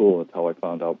amazing school. That's how I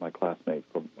found out my classmates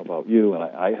about you, and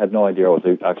I had no idea I was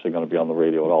actually going to be on the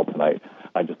radio at all tonight.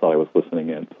 I just thought I was listening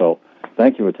in. So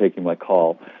thank you for taking my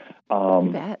call. You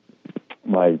bet.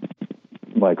 My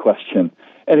question.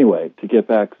 Anyway, to get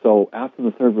back, so after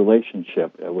the 3rd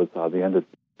relationship, it was the end of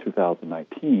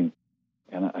 2019,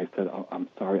 and I said, I'm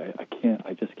sorry,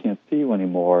 I just can't see you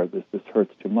anymore. This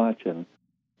hurts too much, and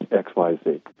X, Y,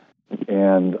 Z.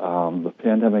 And the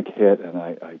pandemic hit, and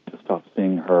I just stopped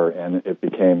seeing her, and it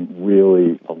became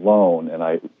really alone. And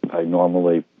I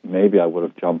normally, maybe I would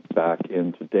have jumped back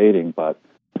into dating, but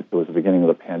it was the beginning of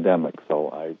the pandemic, so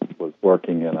I was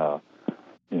working in a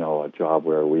job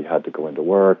where we had to go into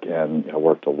work, and I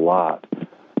worked a lot.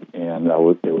 And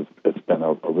it's been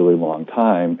a really long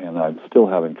time, and I'm still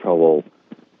having trouble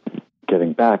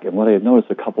getting back. And what I had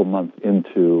noticed a couple months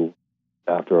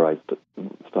after I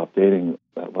stopped dating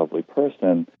that lovely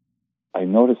person, I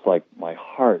noticed like my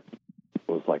heart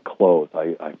was like closed.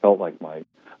 I felt like I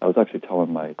was actually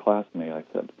telling my classmate, I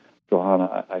said,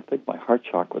 Johanna, I think my heart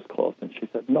chakra's closed. And she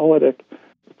said, no, it's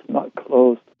not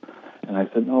closed. And I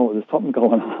said, no, there's something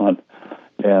going on.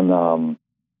 And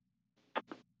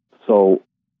so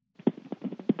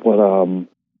what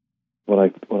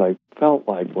I felt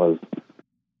like was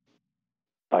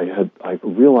I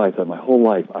realized that my whole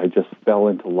life I just fell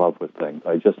into love with things.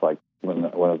 I just like when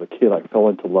I was a kid, I fell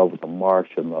into love with the marsh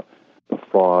and the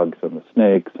frogs and the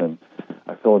snakes, and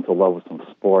I fell into love with some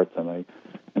sports, and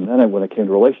then when it came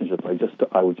to relationships,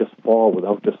 I would just fall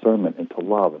without discernment into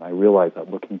love, and I realized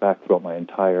that looking back throughout my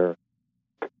entire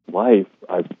life,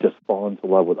 I've just fallen into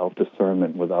love without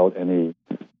discernment, without any,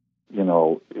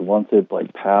 once it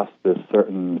like passed this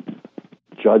certain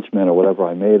judgment or whatever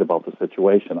I made about the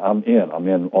situation, I'm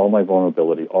in all my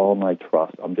vulnerability, all my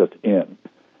trust, I'm just in.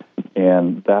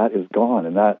 And that is gone.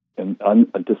 And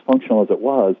dysfunctional as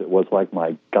it was like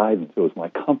my guidance, it was my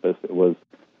compass, it was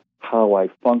how I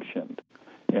functioned.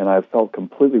 And I've felt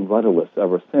completely rudderless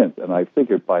ever since. And I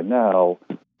figured by now,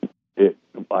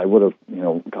 I would have,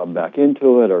 come back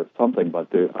into it or something, but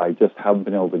I just haven't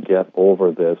been able to get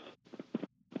over this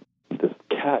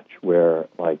catch where,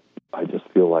 like, I just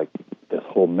feel like this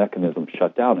whole mechanism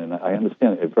shut down. And I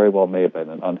understand it very well may have been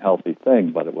an unhealthy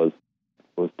thing, but it was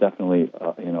definitely,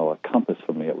 a compass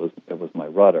for me. It was my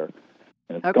rudder,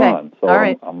 and it's gone. So all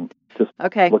right. I'm just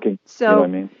okay. looking. So you know what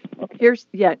I mean? Okay. Here's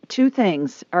two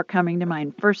things are coming to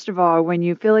mind. First of all, when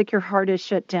you feel like your heart is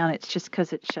shut down, it's just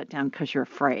because it's shut down because you're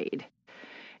afraid.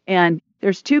 And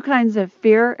there's two kinds of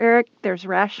fear, Eric. There's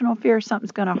rational fear,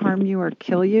 something's going to harm you or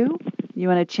kill you. You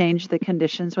want to change the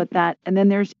conditions with that. And then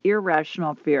there's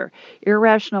irrational fear.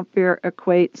 Irrational fear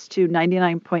equates to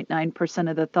 99.9%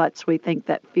 of the thoughts we think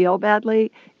that feel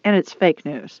badly, and it's fake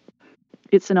news.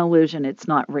 It's an illusion. It's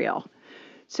not real.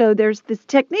 So there's this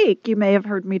technique. You may have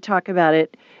heard me talk about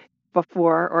it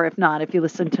before, or if not, if you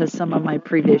listen to some of my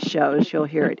previous shows, you'll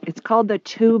hear it. It's called the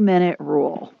 2-minute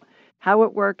rule. How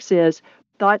it works is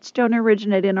thoughts don't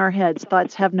originate in our heads.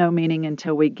 Thoughts have no meaning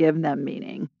until we give them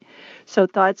meaning. So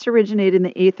thoughts originate in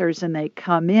the ethers and they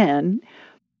come in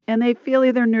and they feel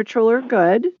either neutral or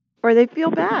good, or they feel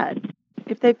bad.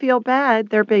 If they feel bad,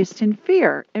 they're based in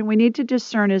fear. And we need to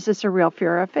discern, is this a real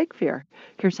fear or a fake fear?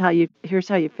 Here's how you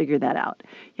figure that out.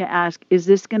 You ask, is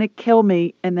this going to kill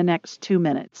me in the next 2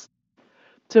 minutes?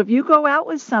 So if you go out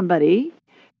with somebody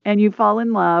and you fall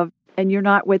in love and you're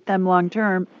not with them long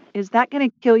term, is that going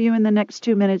to kill you in the next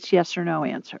 2 minutes? Yes or no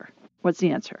answer. What's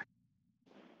the answer?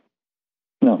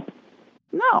 No.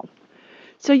 No.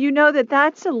 So you know that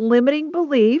that's a limiting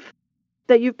belief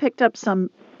that you've picked up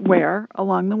somewhere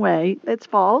along the way that's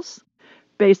false,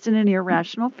 based in an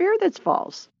irrational fear that's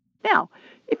false. Now,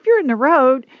 if you're in the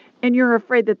road and you're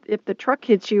afraid that if the truck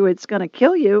hits you, it's going to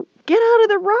kill you, get out of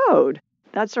the road.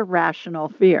 That's a rational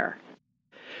fear.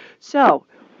 So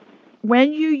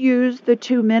when you use the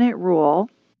 2-minute rule,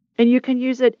 and you can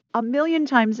use it 1,000,000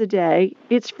 times a day.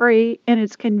 It's free and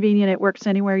it's convenient. It works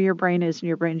anywhere your brain is, and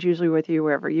your brain's usually with you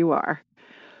wherever you are.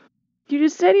 You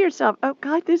just say to yourself, oh,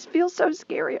 God, this feels so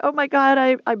scary. Oh, my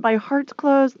God, my heart's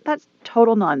closed. That's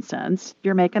total nonsense.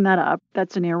 You're making that up.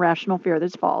 That's an irrational fear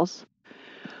that's false.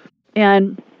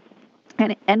 And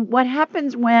what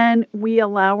happens when we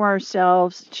allow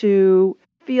ourselves to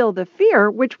feel the fear,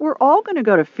 which we're all going to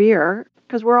go to fear,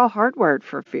 because we're all hardwired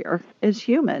for fear as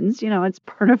humans. It's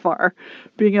part of our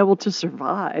being able to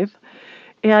survive.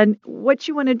 And what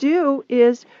you want to do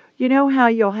is, how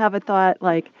you'll have a thought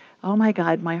like, oh my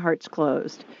God, my heart's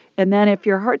closed. And then if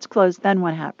your heart's closed, then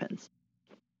what happens?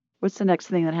 What's the next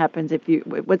thing that happens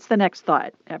what's the next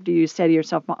thought after you say to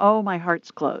yourself, oh, my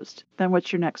heart's closed? Then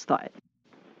what's your next thought?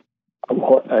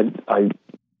 Well, I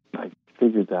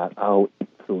figured that out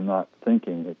through not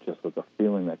thinking. It just was a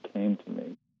feeling that came to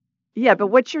me. Yeah, but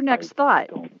what's your next thought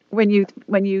when you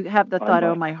have the thought,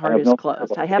 oh, my heart is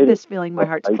closed? I have this feeling my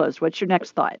heart's closed. What's your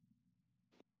next thought?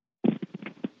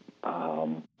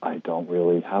 I don't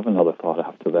really have another thought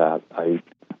after that. I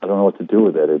don't know what to do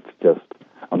with it. It's just,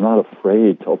 I'm not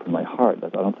afraid to open my heart. I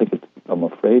don't think I'm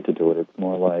afraid to do it. It's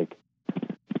more like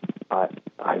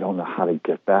I don't know how to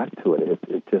get back to it.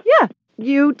 It just... Yeah,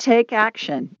 you take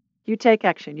action. You take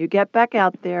action. You get back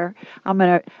out there. I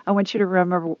want you to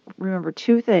remember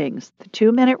two things. The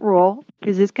 2-minute rule,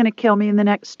 is this going to kill me in the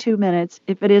next 2 minutes?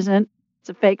 If it isn't, it's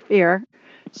a fake fear.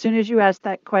 As soon as you ask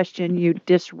that question, you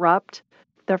disrupt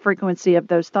the frequency of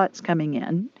those thoughts coming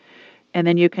in, and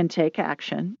then you can take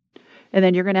action. And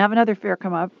then you're going to have another fear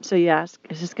come up. So you ask,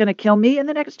 is this going to kill me in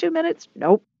the next 2 minutes?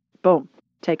 Nope. Boom.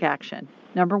 Take action.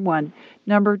 Number 1.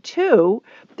 Number 2,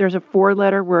 there's a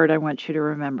 4-letter word I want you to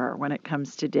remember when it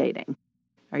comes to dating.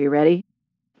 Are you ready?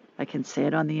 I can say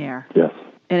it on the air. Yes.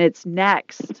 And it's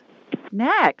next.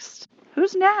 Next.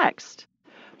 Who's next?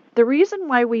 The reason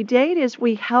why we date is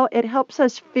it helps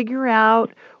us figure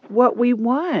out what we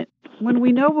want. When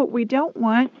we know what we don't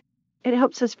want, it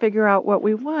helps us figure out what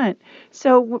we want.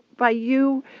 So by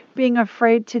you being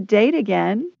afraid to date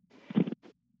again,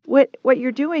 what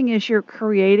you're doing is you're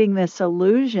creating this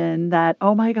illusion that,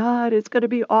 oh my God, it's going to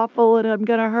be awful and I'm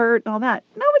going to hurt and all that.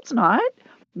 No, it's not.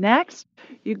 Next,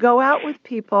 you go out with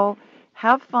people,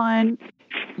 have fun,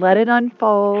 let it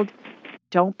unfold.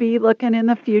 Don't be looking in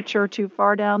the future too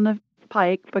far down the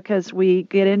pike, because we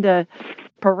get into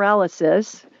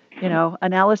paralysis,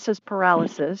 analysis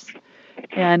paralysis,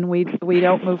 and we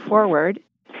don't move forward.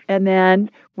 And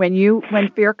then when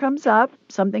fear comes up,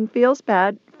 something feels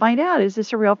bad, find out, is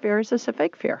this a real fear? Is this a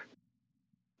fake fear?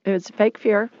 If it's a fake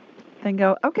fear, then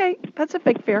go, okay, that's a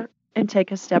fake fear, and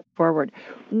take a step forward.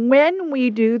 When we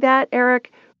do that,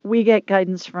 Eric, we get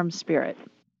guidance from Spirit,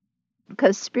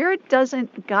 because Spirit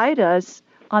doesn't guide us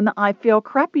on the I feel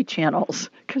crappy channels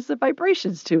because the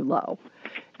vibration's too low.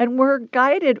 And we're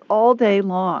guided all day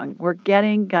long. We're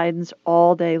getting guidance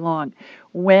all day long.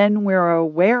 When we're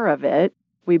aware of it,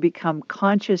 we become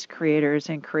conscious creators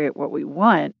and create what we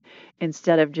want,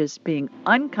 instead of just being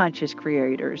unconscious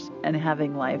creators and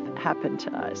having life happen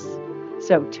to us.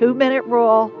 So 2-minute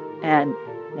rule and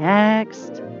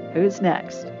next. Who's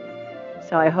next?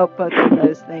 So I hope both of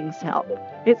those things help.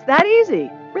 It's that easy.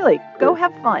 Really, go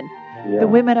have fun. Yeah. The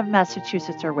women of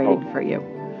Massachusetts are waiting for you.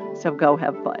 So go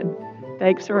have fun.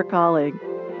 Thanks for calling.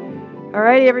 All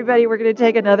righty, everybody, we're going to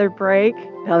take another break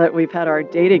now that we've had our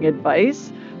dating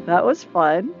advice. That was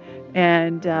fun.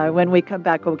 And when we come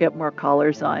back, we'll get more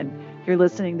callers on. You're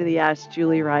listening to the Ask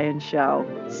Julie Ryan Show.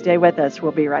 Stay with us.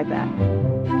 We'll be right back.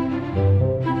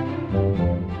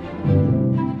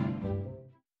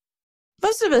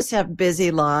 Most of us have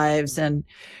busy lives, and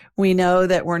we know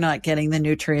that we're not getting the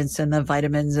nutrients and the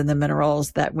vitamins and the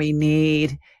minerals that we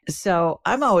need. So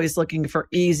I'm always looking for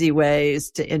easy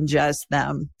ways to ingest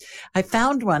them. I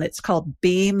found one. It's called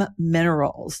Beam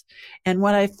Minerals. And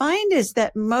what I find is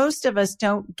that most of us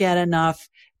don't get enough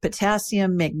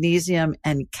potassium, magnesium,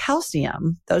 and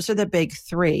calcium. Those are the big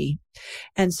three.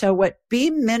 And so what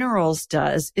Beam Minerals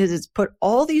does is it's put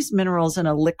all these minerals in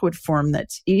a liquid form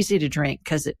that's easy to drink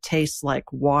because it tastes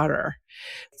like water.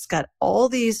 It's got all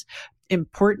these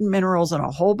important minerals and a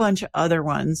whole bunch of other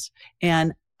ones.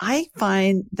 And I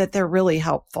find that they're really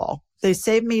helpful. They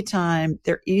save me time.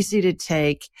 They're easy to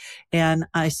take. And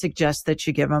I suggest that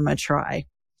you give them a try.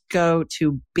 Go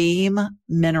to Beam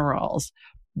Minerals,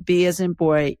 B as in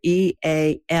boy,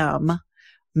 EAM,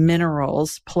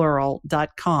 minerals,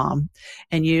 plural.com,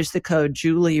 and use the code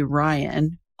Julie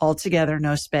Ryan, all together,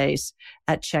 no space,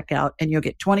 at checkout, and you'll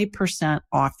get 20%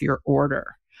 off your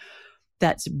order.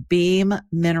 That's Beam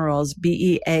Minerals,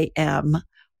 BEAM,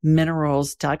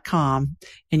 minerals.com,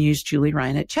 and use Julie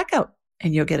Ryan at checkout,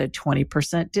 and you'll get a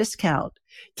 20% discount.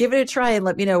 Give it a try and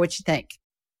let me know what you think.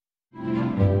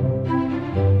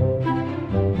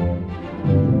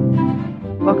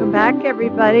 Welcome back,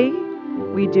 everybody.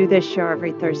 We do this show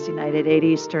every Thursday night at 8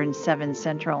 Eastern, 7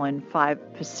 Central, and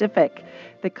 5 Pacific.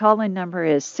 The call-in number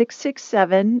is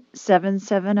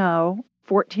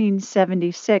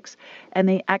 667-770-1476, and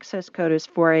the access code is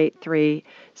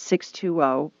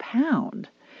 483-620-pound.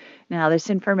 Now, this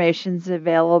information is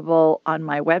available on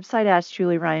my website,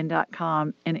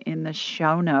 AskJulieRyan.com, and in the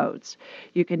show notes.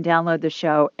 You can download the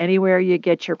show anywhere you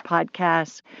get your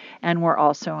podcasts, and we're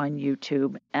also on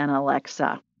YouTube and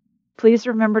Alexa. Please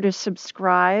remember to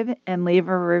subscribe and leave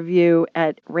a review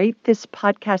at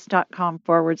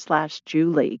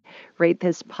ratethispodcast.com/Julie.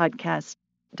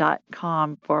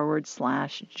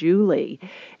 ratethispodcast.com/Julie.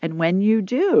 And when you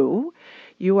do,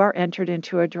 you are entered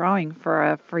into a drawing for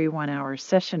a free 1-hour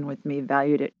session with me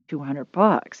valued at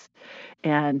 $200.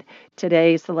 And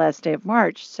today is the last day of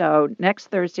March. So next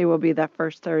Thursday will be the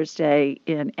first Thursday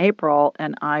in April,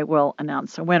 and I will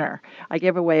announce a winner. I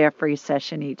give away a free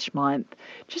session each month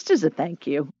just as a thank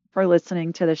you for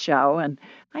listening to the show. And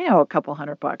I know a couple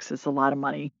 $100 is a lot of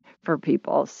money for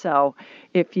people. So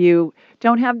if you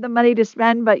don't have the money to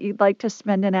spend, but you'd like to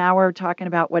spend an hour talking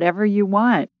about whatever you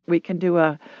want, we can do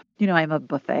I'm a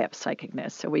buffet of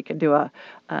psychicness, so we can do a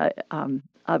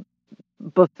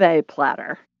buffet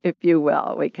platter, if you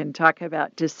will. We can talk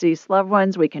about deceased loved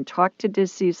ones. We can talk to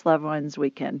deceased loved ones. We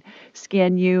can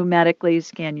scan you medically,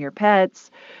 scan your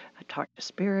pets, talk to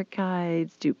spirit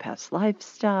guides, do past life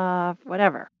stuff,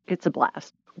 whatever. It's a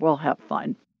blast. We'll have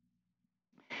fun.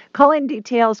 Call-in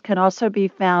details can also be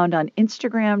found on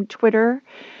Instagram, Twitter,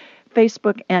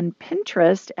 Facebook, and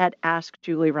Pinterest at Ask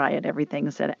Julie Ryan.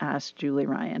 Everything's at Ask Julie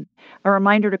Ryan. A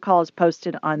reminder to call is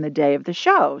posted on the day of the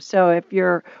show. So if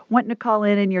you're wanting to call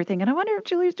in and you're thinking, I wonder if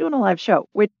Julie's doing a live show,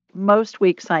 which Most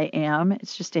weeks I am.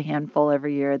 It's just a handful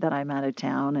every year that I'm out of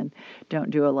town and don't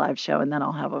do a live show, and then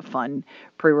I'll have a fun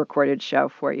pre-recorded show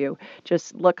for you.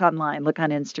 Just look online, look on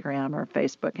Instagram or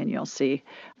Facebook, and you'll see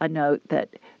a note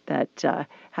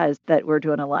has that we're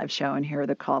doing a live show, and here are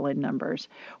the call-in numbers.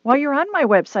 While you're on my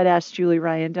website,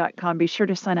 AskJulieRyan.com, be sure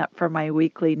to sign up for my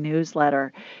weekly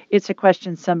newsletter. It's a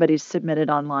question somebody submitted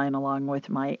online along with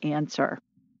my answer.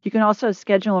 You can also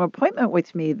schedule an appointment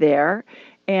with me there,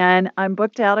 and I'm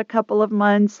booked out a couple of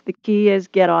months. The key is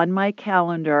get on my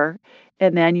calendar,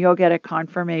 and then you'll get a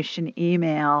confirmation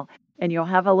email, and you'll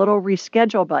have a little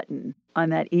reschedule button on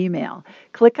that email.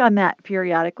 Click on that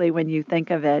periodically when you think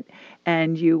of it,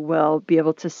 and you will be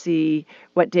able to see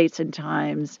what dates and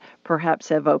times perhaps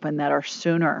have opened that are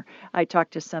sooner. I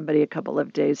talked to somebody a couple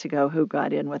of days ago who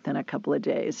got in within a couple of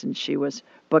days, and she was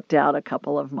booked out a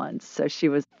couple of months, so she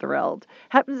was thrilled.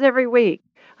 Happens every week.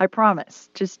 I promise.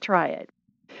 Just try it.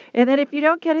 And then if you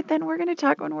don't get it, then we're going to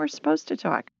talk when we're supposed to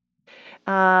talk.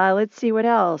 Let's see what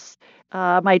else.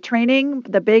 My training,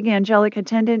 the big angelic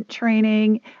attendant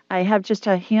training, I have just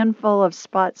a handful of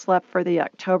spots left for the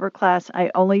October class.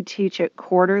 I only teach it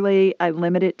quarterly. I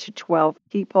limit it to 12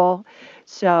 people.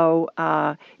 So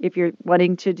if you're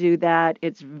wanting to do that,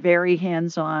 it's very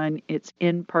hands-on. It's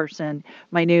in person.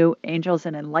 My new Angels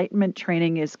and Enlightenment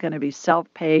training is going to be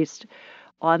self-paced,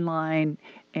 online,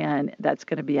 and that's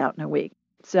going to be out in a week.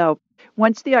 So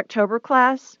once the October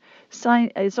class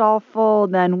is all full,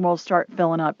 then we'll start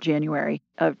filling up January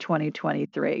of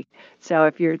 2023. So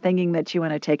if you're thinking that you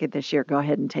want to take it this year, go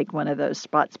ahead and take one of those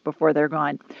spots before they're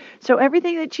gone. So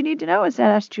everything that you need to know is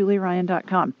at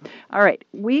AskJulieRyan.com. All right,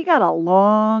 we got a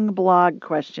long blog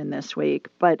question this week,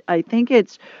 but I think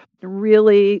it's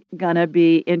really going to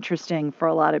be interesting for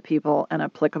a lot of people and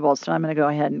applicable. So I'm going to go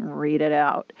ahead and read it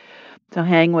out. So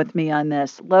hang with me on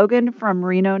this. Logan from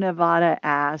Reno, Nevada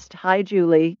asked, "Hi,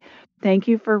 Julie. Thank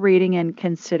you for reading and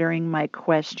considering my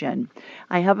question.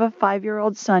 I have a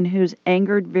 5-year-old son who's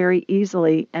angered very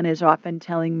easily and is often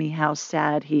telling me how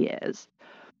sad he is.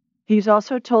 He's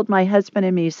also told my husband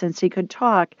and me, since he could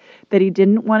talk, that he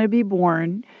didn't want to be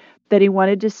born, that he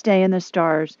wanted to stay in the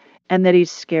stars, and that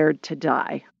he's scared to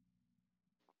die.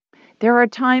 There are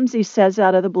times he says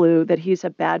out of the blue that he's a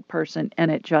bad person, and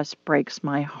it just breaks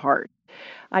my heart.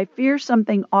 I fear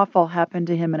something awful happened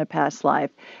to him in a past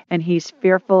life, and he's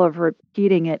fearful of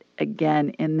repeating it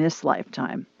again in this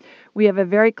lifetime. We have a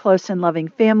very close and loving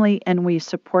family, and we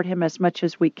support him as much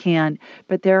as we can,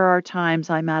 but there are times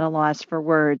I'm at a loss for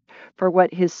words for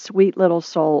what his sweet little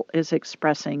soul is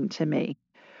expressing to me.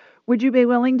 Would you be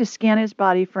willing to scan his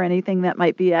body for anything that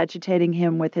might be agitating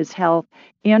him with his health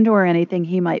and or anything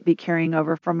he might be carrying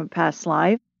over from a past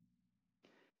life?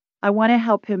 I want to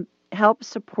help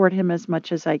support him as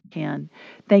much as I can.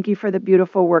 Thank you for the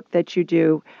beautiful work that you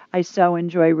do. I so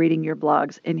enjoy reading your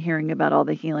blogs and hearing about all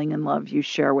the healing and love you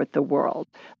share with the world.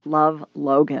 Love,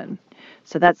 Logan."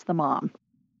 So that's the mom.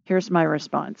 Here's my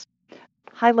response.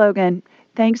 "Hi, Logan.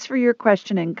 Thanks for your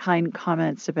question and kind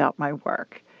comments about my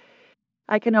work.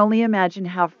 I can only imagine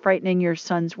how frightening your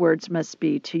son's words must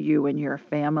be to you and your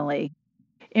family.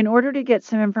 In order to get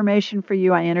some information for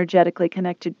you, I energetically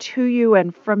connected to you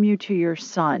and from you to your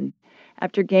son.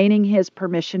 After gaining his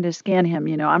permission to scan him,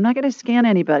 I'm not going to scan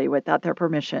anybody without their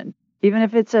permission. Even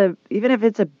if it's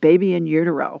a baby in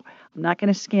utero, I'm not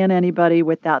going to scan anybody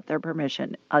without their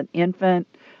permission. An infant,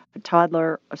 a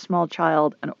toddler, a small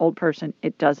child, an old person,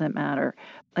 it doesn't matter.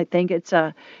 I think it's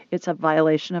a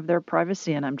violation of their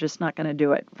privacy, and I'm just not going to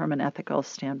do it from an ethical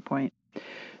standpoint.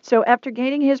 So after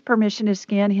gaining his permission to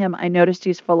scan him, I noticed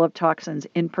he's full of toxins,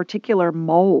 in particular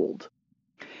mold.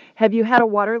 Have you had a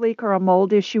water leak or a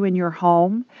mold issue in your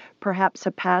home? Perhaps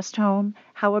a past home?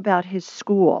 How about his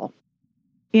school?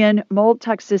 In mold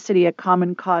toxicity, a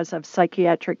common cause of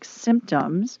psychiatric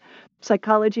symptoms,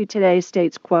 Psychology Today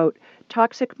states, quote,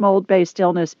 toxic mold-based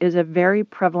illness is a very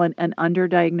prevalent and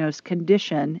underdiagnosed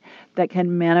condition that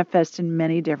can manifest in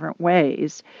many different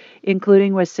ways,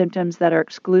 including with symptoms that are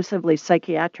exclusively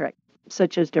psychiatric,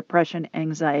 such as depression,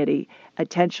 anxiety,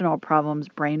 attentional problems,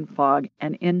 brain fog,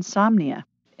 and insomnia,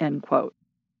 end quote.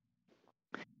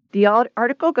 The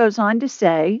article goes on to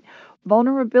say,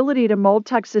 vulnerability to mold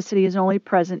toxicity is only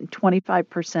present in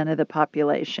 25% of the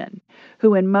population,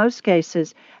 who in most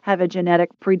cases have a genetic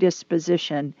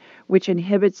predisposition which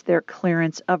inhibits their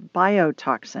clearance of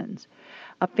biotoxins.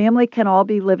 A family can all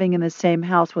be living in the same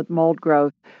house with mold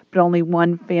growth, but only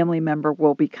one family member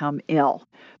will become ill.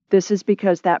 This is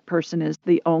because that person is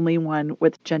the only one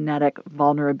with genetic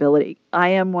vulnerability. I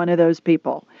am one of those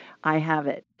people. I have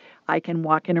it. I can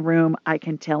walk in a room, I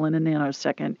can tell in a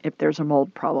nanosecond if there's a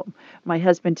mold problem. My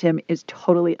husband, Tim, is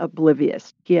totally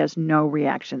oblivious. He has no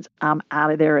reactions. I'm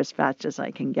out of there as fast as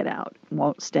I can get out.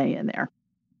 Won't stay in there.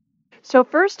 So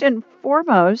first and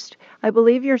foremost, I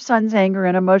believe your son's anger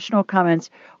and emotional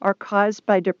comments are caused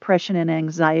by depression and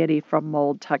anxiety from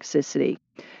mold toxicity.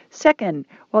 Second,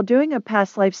 while doing a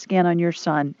past life scan on your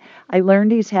son, I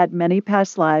learned he's had many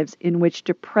past lives in which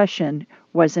depression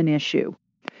was an issue.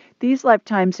 These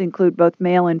lifetimes include both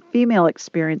male and female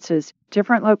experiences,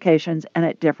 different locations, and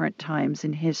at different times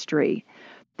in history.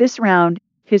 This round,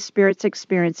 his spirit's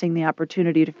experiencing the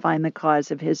opportunity to find the cause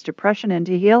of his depression and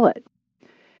to heal it.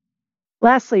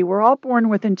 Lastly, we're all born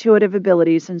with intuitive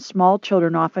abilities, and small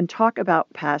children often talk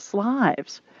about past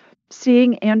lives.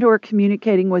 Seeing and or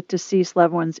communicating with deceased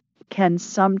loved ones can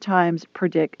sometimes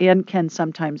predict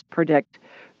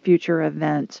future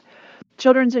events.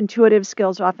 Children's intuitive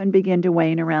skills often begin to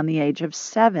wane around the age of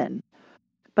 7.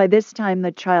 By this time,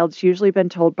 the child's usually been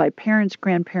told by parents,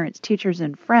 grandparents, teachers,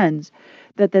 and friends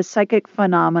that the psychic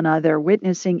phenomena they're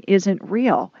witnessing isn't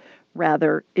real.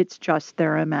 Rather, it's just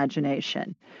their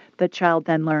imagination. The child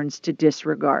then learns to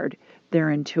disregard their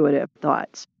intuitive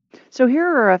thoughts. So here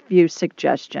are a few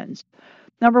suggestions.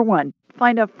 Number 1,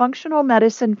 find a functional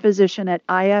medicine physician at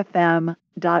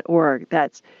ifm.org.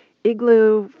 That's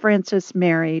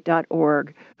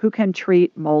igloofrancismary.org, who can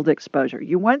treat mold exposure.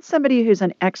 You want somebody who's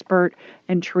an expert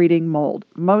in treating mold.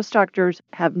 Most doctors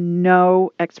have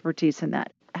no expertise in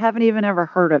that. Haven't even ever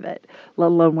heard of it, let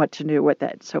alone what to do with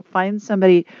it. So find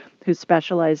somebody who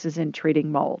specializes in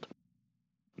treating mold.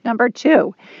 Number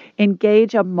 2,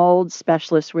 engage a mold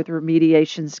specialist with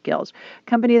remediation skills.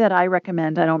 Company that I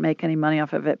recommend, I don't make any money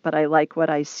off of it, but I like what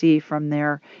I see from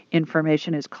their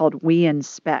information, is called We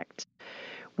Inspect.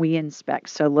 We Inspect,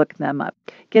 so look them up.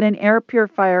 Get an air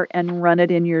purifier and run it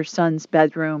in your son's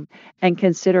bedroom, and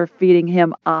consider feeding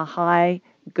him a high,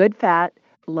 good fat,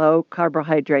 low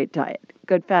carbohydrate diet.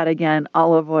 Good fat, again,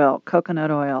 olive oil,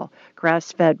 coconut oil,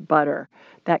 grass-fed butter,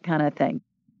 that kind of thing.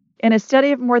 In a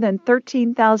study of more than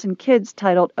 13,000 kids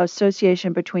titled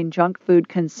Association Between Junk Food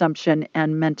Consumption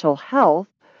and Mental Health,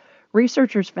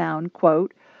 researchers found,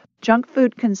 quote, junk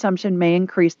food consumption may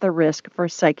increase the risk for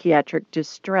psychiatric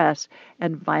distress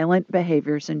and violent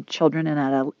behaviors in children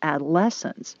and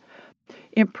adolescents.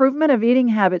 Improvement of eating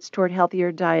habits toward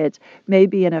healthier diets may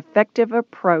be an effective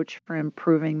approach for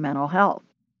improving mental health.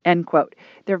 End quote.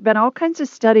 There have been all kinds of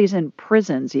studies in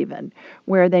prisons even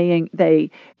where they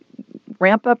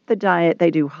ramp up the diet,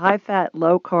 they do high fat,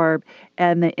 low carb,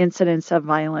 and the incidence of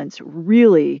violence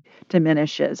really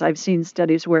diminishes. I've seen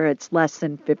studies where it's less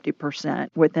than 50%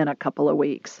 within a couple of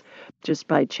weeks just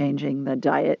by changing the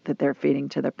diet that they're feeding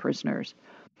to the prisoners.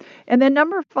 And then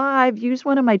number 5, use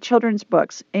one of my children's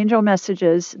books, Angel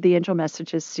Messages, the Angel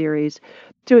Messages series,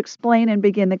 to explain and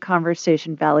begin the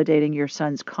conversation validating your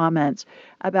son's comments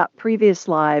about previous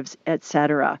lives,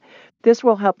 etc. This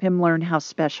will help him learn how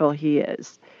special he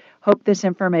is. Hope this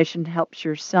information helps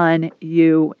your son,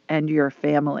 you, and your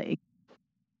family.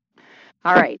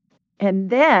 All right. And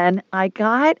then I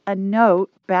got a note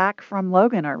back from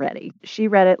Logan already. She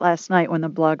read it last night when the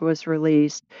blog was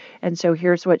released. And so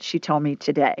here's what she told me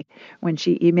today when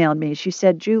she emailed me. She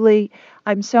said, Julie,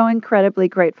 I'm so incredibly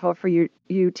grateful for you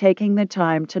taking the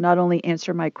time to not only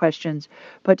answer my questions,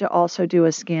 but to also do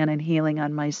a scan and healing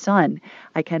on my son.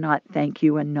 I cannot thank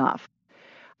you enough.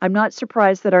 I'm not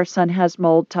surprised that our son has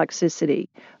mold toxicity.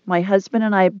 My husband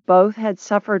and I both had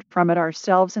suffered from it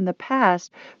ourselves in the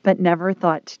past, but never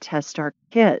thought to test our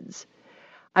kids.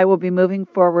 I will be moving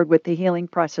forward with the healing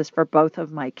process for both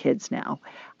of my kids now.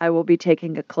 I will be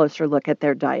taking a closer look at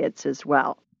their diets as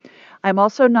well. I'm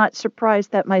also not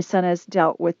surprised that my son has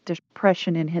dealt with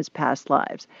depression in his past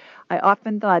lives. I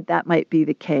often thought that might be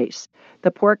the case. The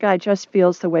poor guy just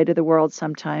feels the weight of the world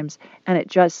sometimes, and it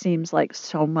just seems like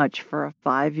so much for a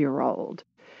 5-year-old.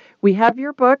 We have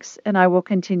your books, and I will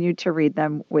continue to read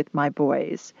them with my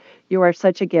boys. You are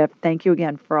such a gift. Thank you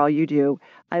again for all you do.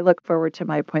 I look forward to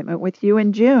my appointment with you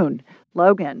in June.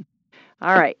 Logan.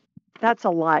 All right. That's a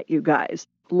lot, you guys.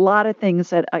 A lot of things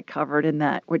that I covered in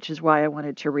that, which is why I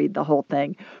wanted to read the whole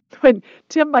thing. When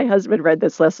Tim, my husband, read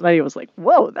this last night, he was like,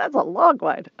 whoa, that's a long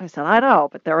one. I said, I know,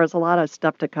 but there was a lot of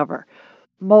stuff to cover.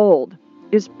 Mold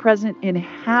is present in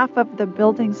half of the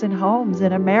buildings and homes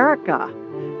in America.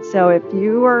 So if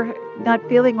you are not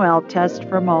feeling well, test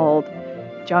for mold,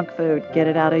 junk food, get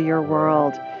it out of your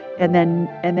world, and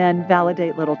then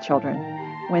validate little children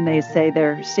when they say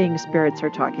they're seeing spirits or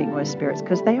talking with spirits,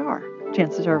 because they are.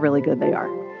 Chances are really good they are.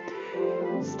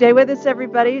 Stay with us,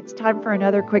 everybody. It's time for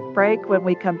another quick break. When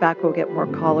we come back, we'll get more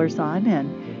callers on,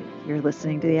 and you're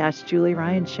listening to the Ask Julie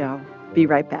Ryan Show. Be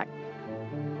right back.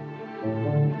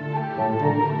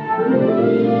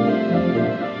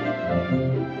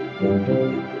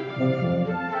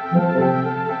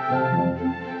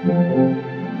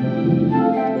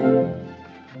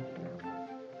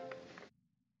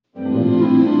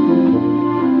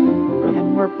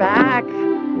 And we're back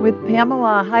with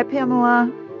Pamela. Hi,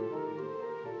 Pamela.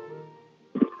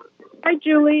 Hi,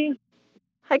 Julie.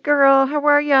 Hi, girl. How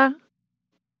are you?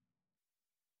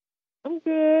 I'm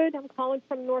good. I'm calling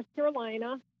from North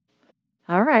Carolina.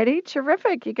 All righty.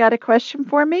 Terrific. You got a question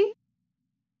for me?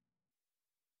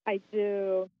 I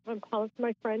do. I'm calling for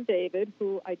my friend David,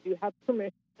 who I do have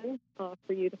permission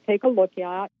for you to take a look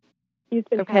at. He's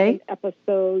been having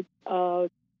episodes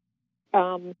of,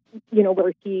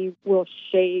 where he will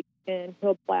shake and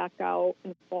he'll black out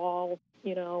and fall,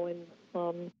 and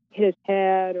hit his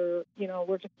head, or,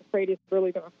 we're just afraid he's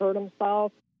really going to hurt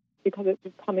himself because it's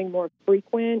becoming more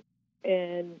frequent.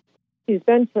 And he's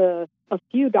been to a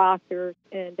few doctors,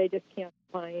 and they just can't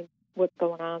find what's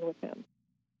going on with him.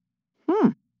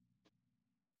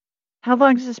 How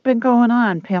long has this been going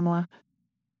on, Pamela?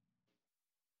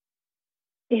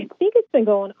 I think it's been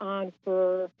going on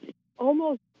for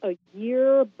almost a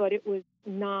year, but it was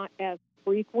not as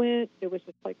frequent. It was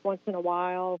just like once in a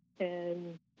while.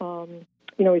 And,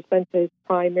 he's been to his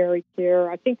primary care.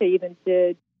 I think they even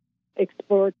did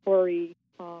exploratory,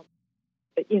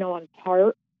 on his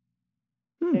heart.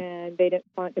 And they didn't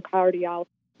find, the cardiologist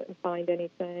didn't find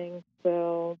anything.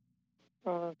 So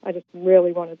I just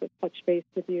really wanted to touch base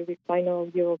with you because I know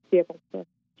you'll be able to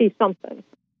see something.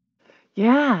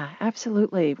 Yeah,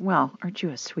 absolutely. Well, aren't you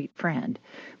a sweet friend?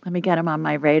 Let me get him on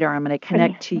my radar. I'm going to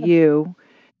connect to you,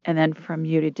 and then from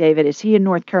you to David. Is he in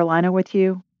North Carolina with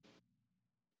you?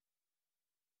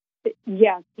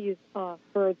 Yes, he's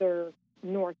further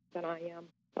north than I am,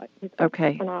 but he's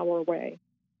an hour away.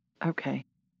 Okay.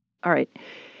 All right.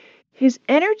 His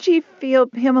energy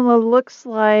field, Pamela, looks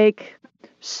like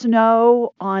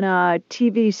snow on a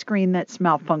TV screen that's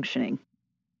malfunctioning.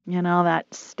 That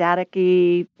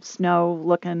staticky,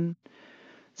 snow-looking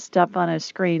stuff on a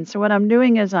screen. So what I'm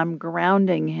doing is I'm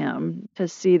grounding him to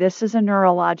see this is a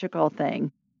neurological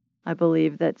thing, I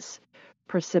believe, that's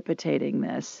precipitating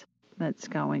this that's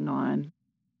going on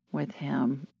with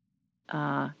him.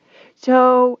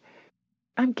 So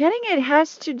I'm getting it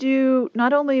has to do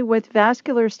not only with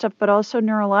vascular stuff, but also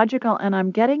neurological, and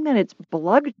I'm getting that it's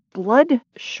blood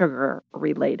sugar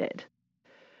related.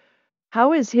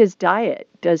 How is his diet?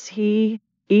 Does he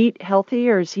eat healthy,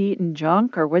 or is he eating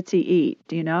junk, or what's he eat?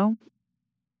 Do you know?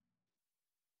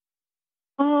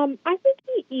 I think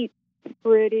he eats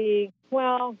pretty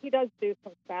well. He does do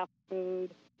some fast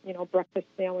food, breakfast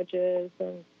sandwiches,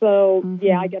 and so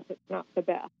I guess it's not the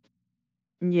best.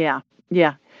 Yeah.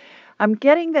 I'm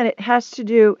getting that it has to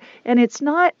do, and it's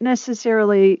not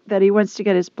necessarily that he wants to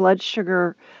get his blood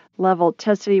sugar level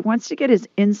tested. He wants to get his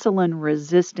insulin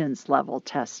resistance level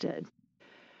tested.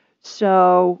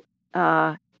 So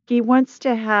he wants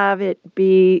to have it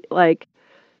be like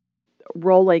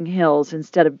rolling hills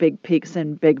instead of big peaks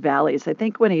and big valleys. I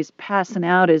think when he's passing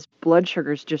out, his blood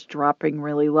sugar's just dropping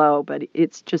really low, but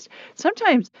it's just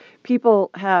sometimes people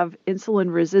have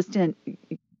insulin resistant,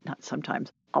 not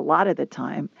sometimes, a lot of the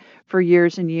time, for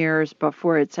years and years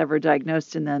before it's ever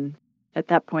diagnosed. And then at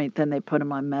that point, then they put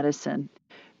them on medicine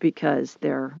because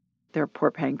their poor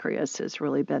pancreas has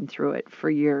really been through it for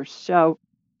years. So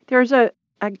there's a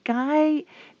guy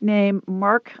named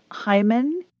Mark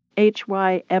Hyman,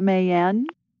 Hyman,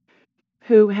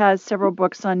 who has several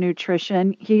books on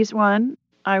nutrition. He's one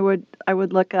I would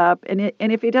look up, and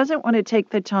if he doesn't want to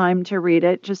take the time to read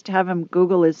it, just have him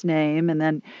Google his name, and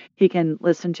then he can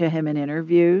listen to him in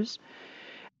interviews.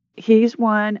 He's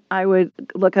one I would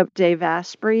look up. Dave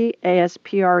Asprey,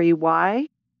 Asprey,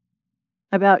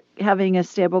 about having a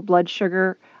stable blood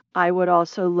sugar. I would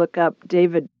also look up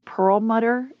David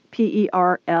Perlmutter,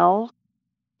 Perlmutter,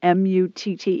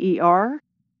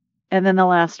 and then the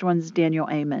last one's Daniel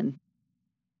Amen.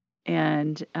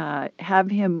 And have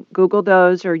him Google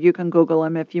those, or you can Google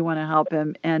him if you want to help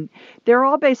him. And they're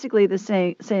all basically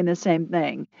saying the same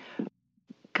thing.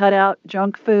 Cut out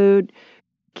junk food,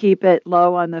 keep it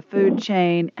low on the food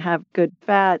chain, have good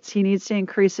fats. He needs to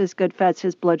increase his good fats.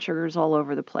 His blood sugar's all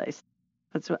over the place.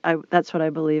 That's what I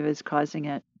believe is causing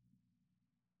it.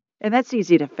 And that's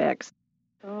easy to fix.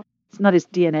 It's not his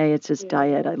DNA, it's his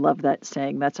diet. I love that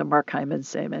saying. That's a Mark Hyman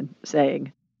saying. It's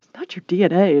not your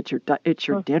DNA, it's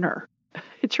your dinner.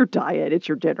 It's your diet, it's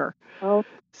your dinner. Oh.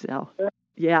 So,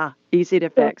 yeah, easy to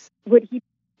fix. Would he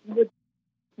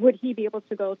be able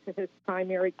to go to his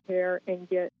primary care and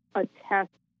get a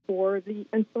test for the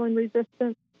insulin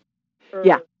resistance?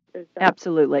 Yeah,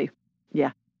 absolutely.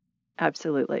 Yeah,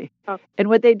 absolutely. Oh. And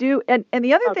what they do, and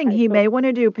the other thing he may want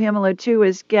to do, Pamela, too,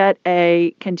 is get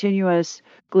a continuous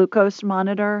glucose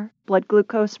monitor, blood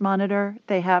glucose monitor.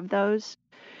 They have those.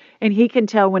 And he can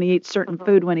tell when he eats certain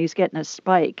food when he's getting a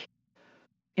spike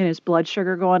in his blood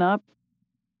sugar going up.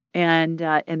 And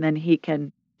then he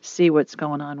can see what's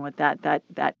going on with that.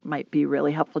 That might be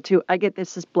really helpful, too. I get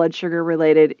this is blood sugar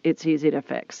related. It's easy to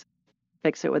fix.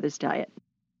 Fix it with his diet.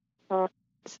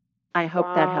 I hope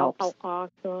that helps. How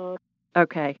awesome.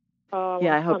 Okay.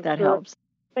 Yeah, I hope that helps.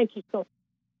 Thank you so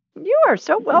much. You are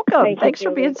so welcome. Thanks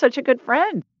for being such a good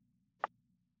friend.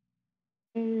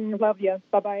 Love you.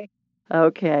 Bye-bye.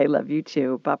 Okay, love you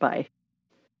too. Bye-bye.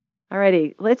 All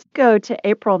righty, let's go to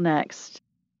April next.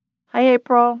 Hi,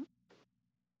 April.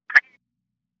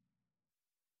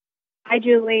 Hi,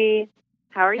 Julie.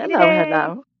 How are you today?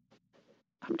 Hello.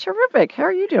 I'm terrific. How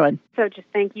are you doing? So just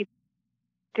thank you.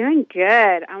 Doing good.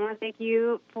 I want to thank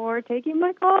you for taking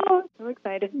my call. So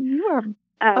excited. You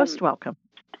are most welcome.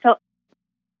 So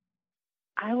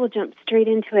I will jump straight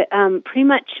into it. Pretty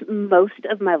much most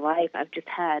of my life, I've just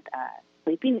had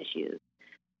sleeping issues.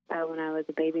 When I was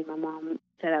a baby, my mom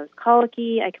said I was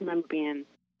colicky. I can remember being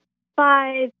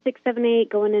 5, 6, 7, 8,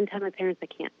 going in and telling my parents I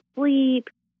can't sleep.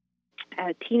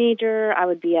 As a teenager, I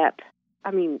would be up,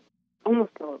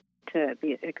 almost to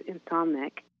be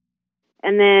insomniac.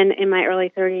 And then in my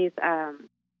early 30s,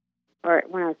 or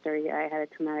when I was 30, I had a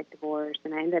traumatic divorce,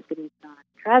 and I ended up getting on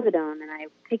trazodone, and I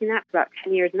was taking that for about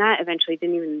 10 years, and that eventually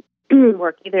didn't even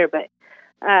work either. But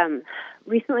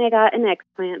recently I got an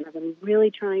explant, and I've been really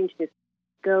trying to just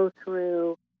go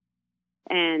through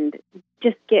and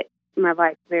just get my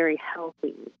life very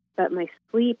healthy. But my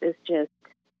sleep is it's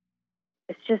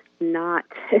not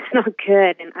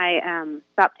good. And I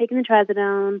stopped taking the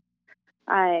trazodone.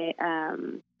 I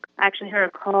actually heard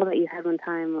a call that you had one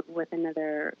time with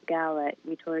another gal that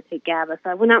you told her to take GABA. So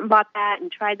I went out and bought that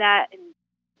and tried that, and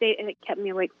it kept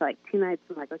me awake for like 2 nights.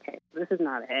 I'm like, okay, this is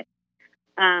not it.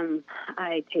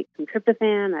 I take some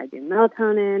tryptophan. I do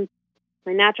melatonin.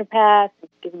 My naturopath is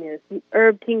giving me this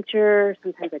herb tincture.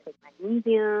 Sometimes I take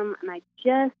magnesium, and I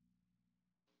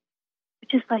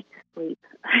just like to sleep.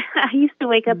 I used to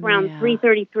wake up around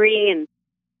 3:33, and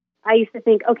I used to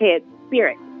think, okay, it's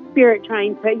spirit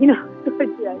trying to, hey,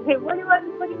 what do you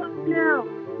want now?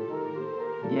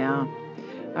 Yeah.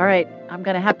 All right. I'm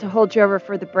going to have to hold you over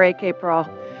for the break, April,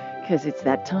 because it's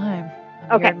that time.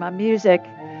 I'm hearing my music.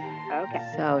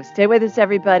 Okay. So stay with us,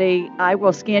 everybody. I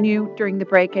will scan you during the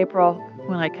break, April,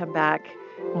 when I come back.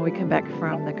 When we come back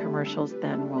from the commercials,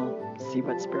 then we'll see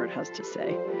what Spirit has to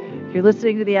say. You're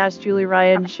listening to the Ask Julie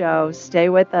Ryan show. Stay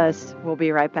with us. We'll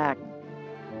be right back.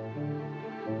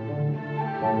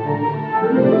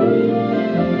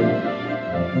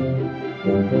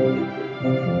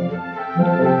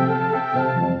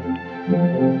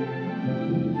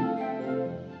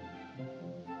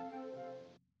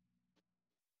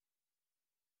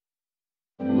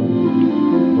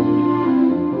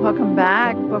 Welcome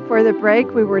back. Before the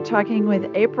break, we were talking with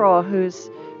April, who's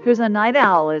a night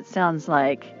owl, it sounds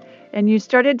like. And you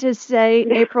started to say,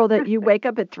 April, that you wake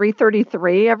up at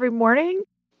 3:33 every morning?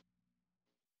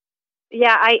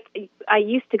 Yeah, I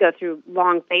used to go through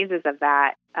long phases of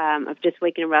that, of just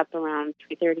waking up around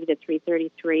 3:30 to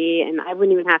 3:33, and I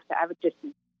wouldn't even have to. I would just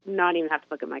not even have to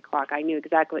look at my clock. I knew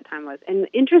exactly what time it was. And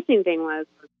the interesting thing was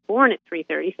I was born at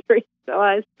 3:33, so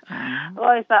I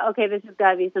always thought, okay, this has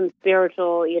got to be some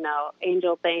spiritual,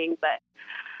 angel thing, but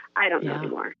I don't know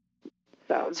anymore.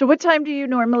 So what time do you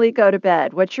normally go to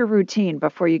bed? What's your routine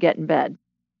before you get in bed?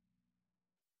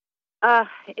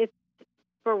 It's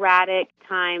sporadic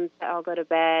times that I'll go to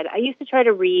bed. I used to try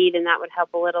to read, and that would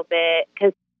help a little bit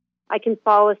because I can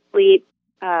fall asleep,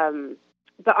 but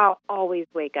I'll always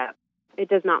wake up. It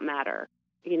does not matter,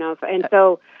 and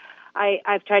so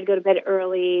I've tried to go to bed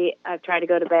early. I've tried to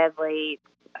go to bed late,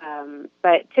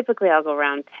 but typically I'll go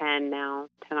around 10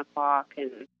 o'clock,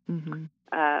 and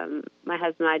my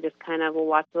husband and I just kind of will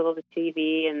watch a little bit of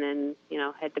TV and then,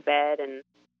 head to bed, and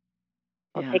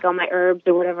I'll take all my herbs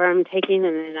or whatever I'm taking,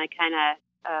 and then I kind of,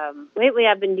 lately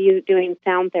I've been doing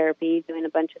sound therapy, doing a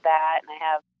bunch of that, and I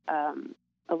have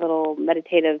a little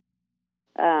meditative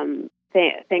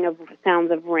thing of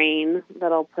sounds of rain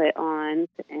that I'll put on,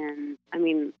 and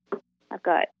I've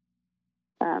got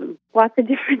lots of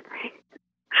different things.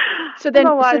 So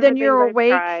then you're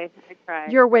awake. I try.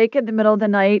 You're awake in the middle of the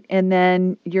night, and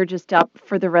then you're just up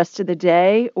for the rest of the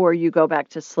day, or you go back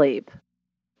to sleep?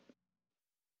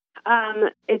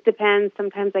 It depends.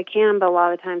 Sometimes I can, but a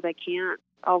lot of times I can't.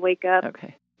 I'll wake up,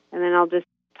 and then I'll just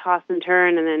toss and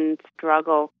turn, and then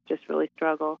really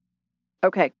struggle.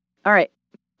 Okay. All right.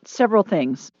 Several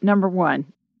things. Number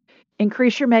one,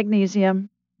 Increase your magnesium.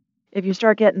 If you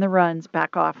start getting the runs,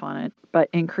 back off on it, but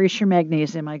increase your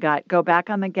magnesium. Go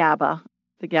back on the GABA.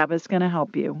 The GABA is going to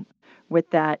help you with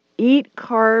that. Eat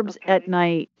carbs at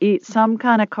night. Eat some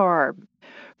kind of carb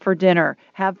for dinner.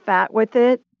 Have fat with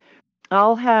it.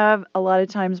 I'll have a lot of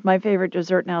times my favorite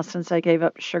dessert now since I gave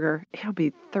up sugar. It'll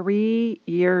be 3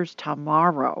 years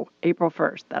tomorrow, April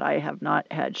 1st, that I have not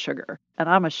had sugar. And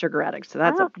I'm a sugar addict, so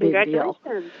that's a big deal.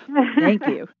 Thank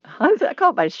you. I call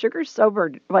it my sober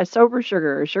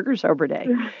sugar or sugar sober day.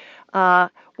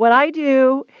 What I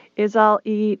do is I'll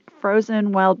eat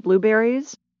frozen wild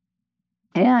blueberries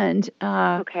and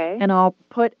I'll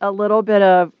put a little bit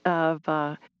of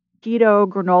keto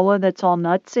granola that's all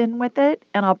nuts in with it,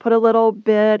 and I'll put a little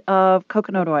bit of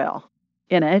coconut oil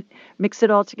in it, mix it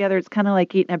all together. It's kind of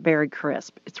like eating a berry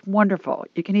crisp. It's wonderful.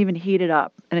 You can even heat it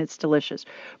up, and it's delicious.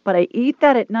 But I eat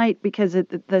that at night because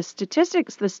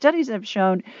the studies have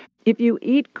shown if you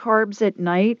eat carbs at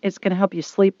night, it's going to help you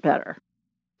sleep better.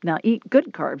 Now, eat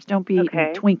good carbs. Don't be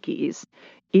eating Twinkies.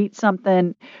 Eat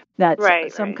something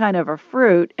that's some kind of a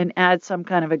fruit and add some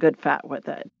kind of a good fat with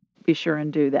it. Be sure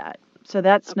and do that. So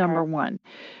that's number one.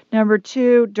 Number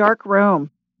two, dark room.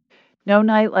 No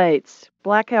night lights,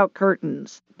 blackout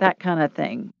curtains, that kind of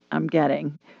thing I'm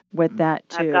getting with that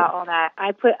too. I've got all that.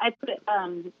 I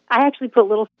actually put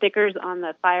little stickers on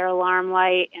the fire alarm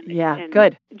light and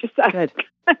good. Just good.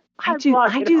 I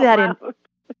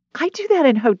do that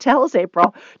in hotels,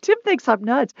 April. Tim thinks I'm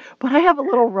nuts, but I have a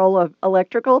little roll of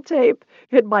electrical tape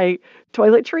in my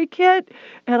toiletry kit,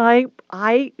 and I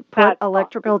put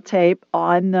electrical tape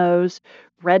on those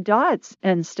red dots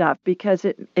and stuff because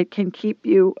it can keep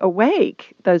you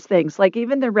awake, those things. Like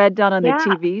even the red dot on the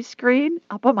TV screen,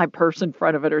 I'll put my purse in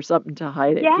front of it or something to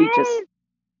hide it. Yes.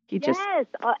 He just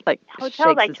like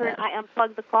hotels, I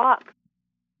unplug the clock.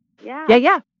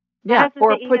 Yeah. Yeah,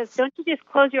 or don't you just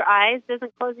close your eyes?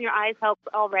 Doesn't closing your eyes help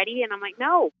already? And I'm like,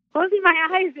 no, closing my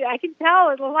eyes, I can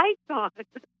tell the light's on.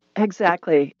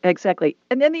 Exactly.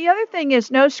 And then the other thing is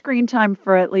no screen time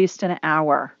for at least an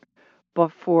hour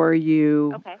before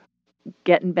you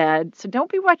get in bed. So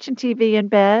don't be watching TV in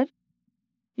bed.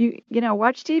 You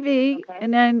watch TV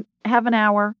and then have an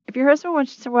hour. If your husband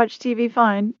wants to watch TV,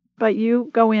 fine, but you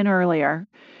go in earlier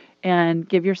and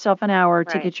give yourself an hour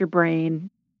to get your brain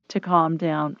to calm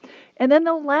down. And then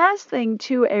the last thing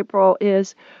too, April,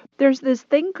 is there's this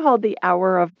thing called the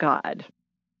hour of God.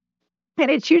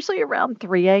 And it's usually around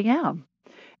 3 a.m.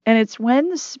 And it's when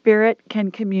the spirit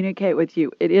can communicate with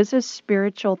you. It is a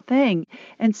spiritual thing.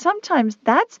 And sometimes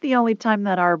that's the only time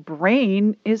that our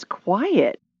brain is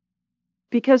quiet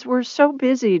because we're so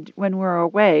busy when we're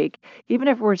awake, even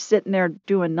if we're sitting there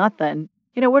doing nothing.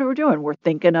 What are we doing? We're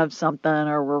thinking of something,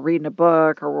 or we're reading a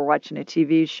book, or we're watching a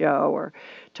TV show, or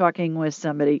talking with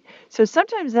somebody. So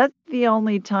sometimes that's the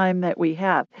only time that we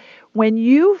have. When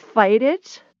you fight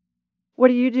it,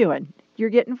 what are you doing? You're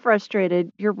getting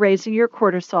frustrated. You're raising your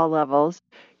cortisol levels.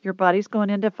 Your body's going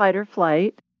into fight or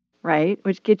flight, right?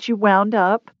 Which gets you wound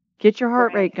up, gets your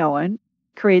heart rate going,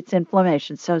 creates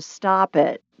inflammation. So stop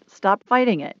it. Stop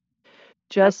fighting it.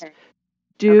 Just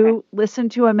listen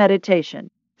to a meditation.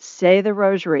 Say the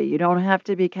rosary. You don't have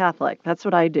to be Catholic. That's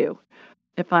what I do.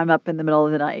 If I'm up in the middle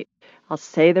of the night, I'll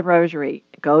say the rosary.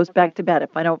 It goes back to bed.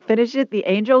 If I don't finish it, the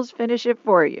angels finish it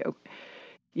for you.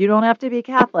 You don't have to be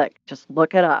Catholic. Just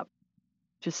look it up.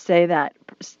 Just say that.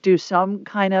 Do some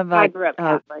kind of I grew up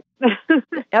Catholic.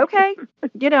 Okay.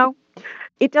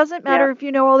 It doesn't matter if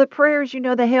you know all the prayers. You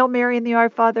know the Hail Mary and the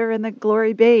Our Father and the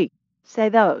Glory Be. Say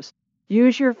those.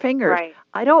 Use your fingers. Right.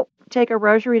 I don't take a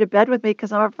rosary to bed with me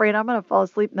because I'm afraid I'm going to fall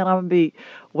asleep and then I'm going to be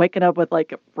waking up with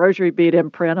like a rosary bead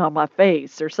imprint on my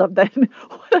face or something when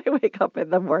I wake up in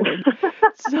the morning.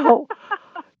 So,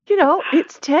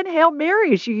 it's 10 Hail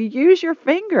Marys. You use your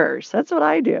fingers. That's what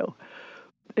I do.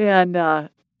 And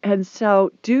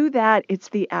so do that. It's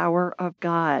the hour of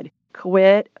God.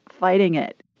 Quit fighting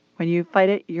it. When you fight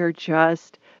it, you're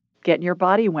just getting your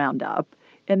body wound up.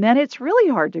 And then it's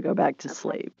really hard to go back to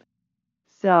sleep.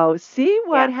 So see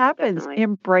what happens. Definitely.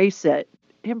 Embrace it.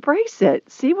 Embrace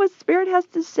it. See what Spirit has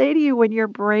to say to you when your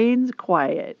brain's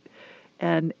quiet.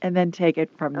 And then take it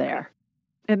from there.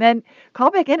 And then call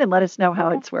back in and let us know how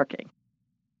it's working.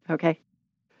 Okay?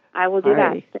 I will do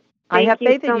that. I have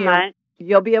faith in you. Much.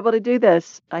 You'll be able to do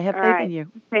this. I have faith in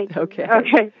you. Thank you.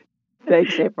 Okay.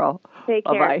 Thanks, April. Take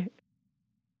care. Bye-bye.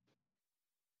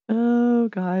 Oh,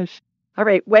 gosh. All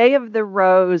right. Way of the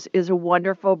Rose is a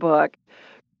wonderful book.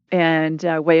 And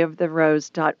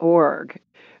wayoftherose.org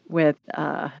with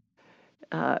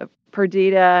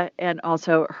Perdita and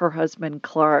also her husband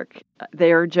Clark.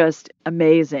 They are just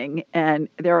amazing. And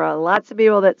there are lots of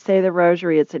people that say the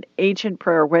rosary. It's an ancient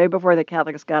prayer way before the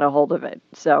Catholics got a hold of it.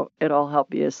 So it'll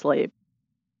help you sleep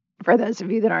for those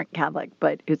of you that aren't Catholic,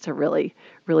 but it's a really,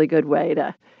 really good way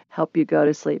to help you go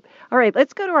to sleep. All right,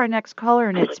 let's go to our next caller,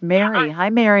 and it's Mary. Hi,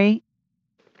 Mary.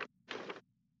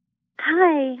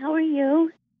 Hi, how are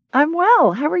you? I'm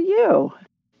well. How are you?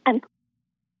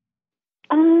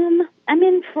 I'm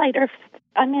in fight or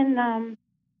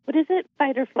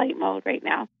flight mode right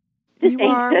now. Just you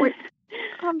are?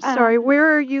 I'm sorry.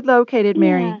 Where are you located,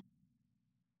 Mary? Yeah.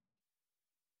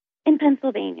 In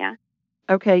Pennsylvania.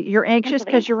 Okay. You're anxious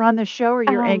because you're on the show, or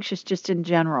you're anxious just in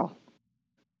general?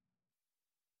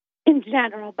 In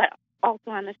general, but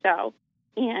also on the show.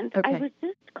 And I was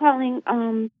just calling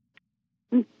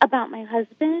about my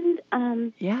husband.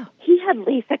 Yeah. He had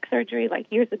LASIK surgery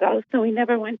years ago, so he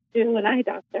never went to an eye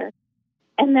doctor.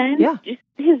 And then just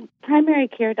his primary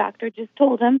care doctor just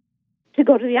told him to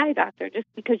go to the eye doctor just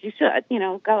because you should,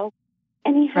 go.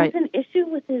 And he has an issue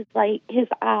with his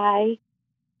eye,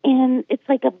 and it's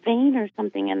like a vein or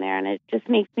something in there, and it just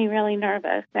makes me really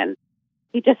nervous. And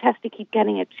he just has to keep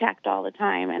getting it checked all the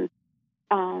time, and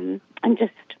I'm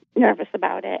just nervous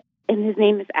about it. And his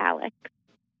name is Alex.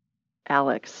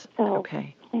 Alex. So,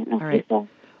 okay. I don't know all right. All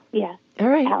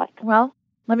right. Alex. Well,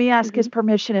 let me ask his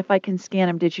permission if I can scan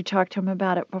him. Did you talk to him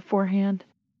about it beforehand?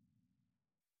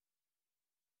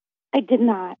 I did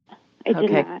not. I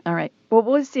did not. All right. Well,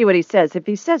 we'll see what he says. If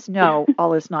he says no,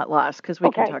 all is not lost because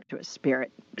we can talk to his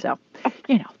spirit. So,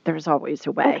 there's always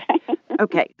a way.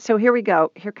 Okay. So here we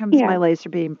go. Here comes my laser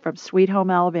beam from Sweet Home,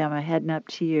 Alabama, heading up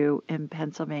to you in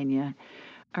Pennsylvania.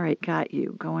 All right. Got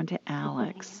you. Going to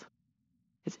Alex.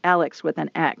 It's Alex with an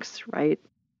X, right?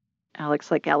 Alex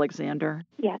like Alexander?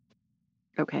 Yes.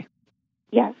 Okay.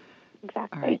 Yes,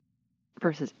 exactly. All right.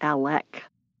 Versus Alec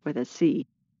with a C.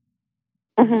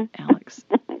 Mm-hmm. Alex.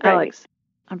 Right. Alex,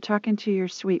 I'm talking to your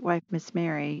sweet wife, Miss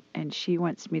Mary, and she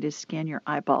wants me to scan your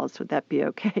eyeballs. Would that be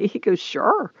okay? He goes,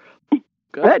 sure.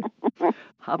 Good.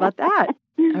 How about that?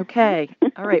 Okay.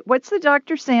 All right. What's the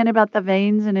doctor saying about the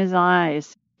veins in his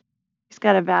eyes? He's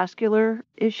got a vascular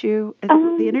issue.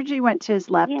 The energy went to his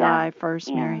left eye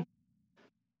first, Mary.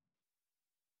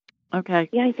 Okay.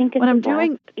 Yeah, I think it's what I'm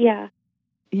doing. Yeah,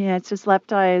 it's his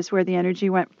left eye is where the energy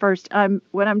went first.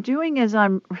 What I'm doing is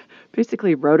I'm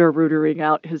basically rotor-rootering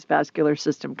out his vascular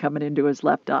system coming into his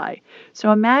left eye.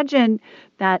 So imagine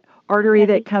that artery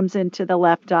that comes into the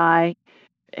left eye,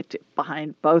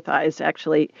 behind both eyes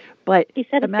actually. But he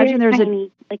said imagine there's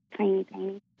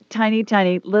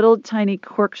tiny, little tiny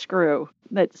corkscrew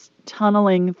that's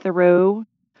tunneling through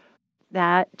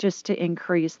that just to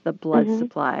increase the blood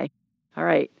supply. All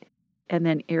right. And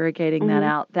then irrigating that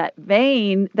out. That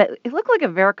vein, it looked like a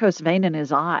varicose vein in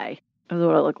his eye. Is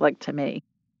what it looked like to me.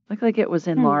 It looked like it was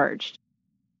enlarged.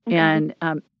 And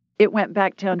it went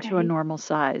back down to a normal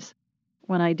size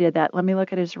when I did that. Let me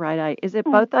look at his right eye. Is it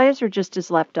both eyes or just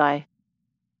his left eye?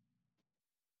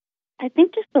 I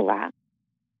think just the left.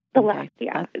 The left,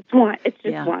 yeah. It's one. It's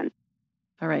just one.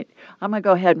 All right. I'm going to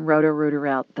go ahead and rotor-rooter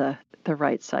out the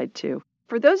right side, too.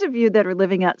 For those of you that are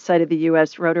living outside of the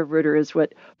U.S., rotor-rooter is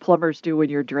what plumbers do when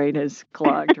your drain is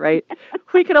clogged, right?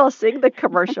 We could all sing the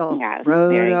commercial. Yes,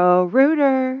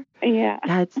 Roto-rooter. Yeah.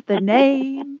 That's the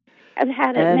name. I've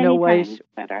had it many times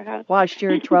at our house. Wash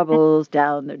your troubles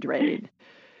down the drain.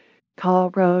 Call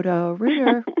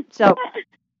Roto-rooter. So,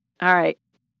 all right.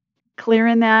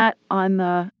 Clearing that on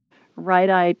the right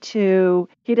eye, too.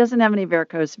 He doesn't have any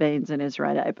varicose veins in his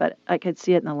right eye, but I could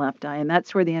see it in the left eye, and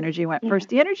that's where the energy went first.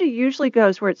 The energy usually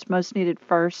goes where it's most needed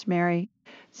first, Mary.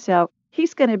 So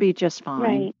he's going to be just fine.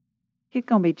 Right. He's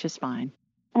going to be just fine.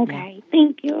 Okay. Yeah.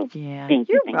 Thank you. Yeah. Thank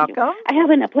you. You're welcome. I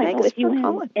have an appointment with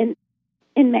you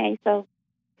in May, so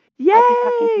yay! I'll be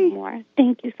talking to you more.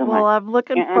 Thank you so much. Well, I'm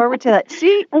looking forward to that.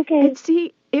 See? Okay. And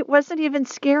see, it wasn't even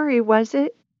scary, was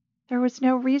it? There was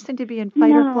no reason to be in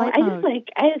fight or flight mode.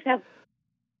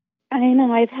 I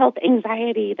know, I've health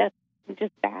anxiety that's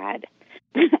just bad.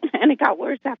 And it got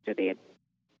worse after the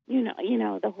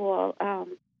whole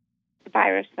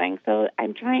virus thing. So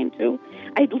I'm trying to,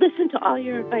 I listened to all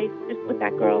your advice just with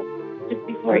that girl just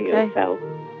before you. So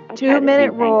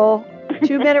 2-minute rule.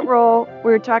 2-minute rule.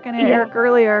 We were talking to Eric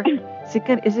earlier.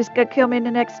 Is this going to kill me in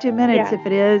the next 2 minutes? Yeah. If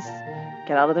it is,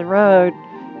 get out of the road.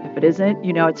 If it isn't,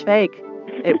 it's fake.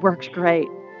 It works great.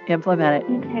 Implement it.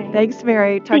 Okay. Thanks,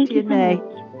 Mary. Talk to you in May.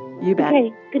 You bet.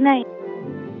 Okay. Good night.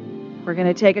 We're going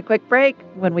to take a quick break.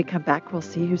 When we come back, we'll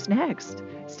see who's next.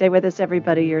 Stay with us,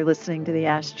 everybody. You're listening to the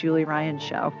Ask Julie Ryan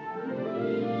Show.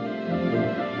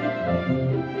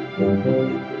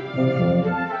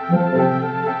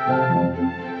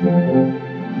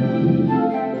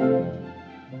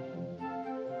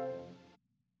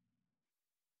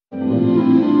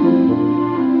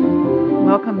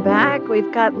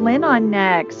 I've got Lynn on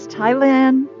next. Hi,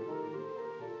 Lynn.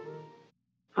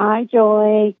 Hi,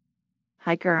 Joy.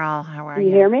 Hi, girl. How are you?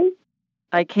 Can you hear me?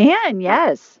 I can,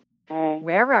 yes. Hey.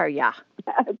 Where are ya?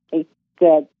 Okay,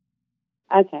 good.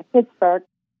 Okay, Pittsburgh.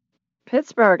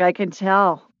 Pittsburgh, I can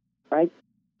tell. Right?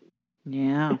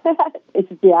 Yeah. It's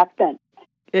the accent.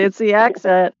 It's the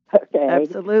accent. Okay.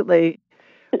 Absolutely.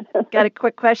 Got a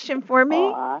quick question for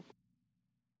me?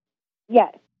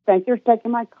 Yes. Thank you for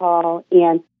taking my call.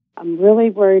 And I'm really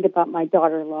worried about my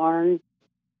daughter, Lauren.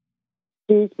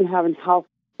 She's been having health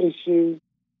issues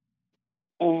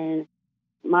and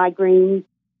migraines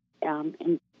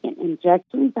and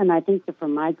injections, and I think they're for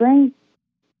migraines.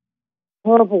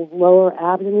 Horrible lower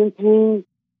abdomen pain.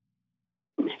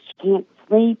 She can't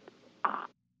sleep.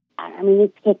 I mean,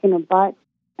 it's kicking her butt,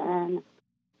 and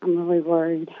I'm really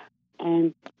worried.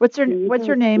 And what's her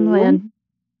name, Lynn?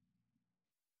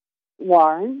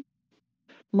 Lauren.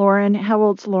 Lauren. How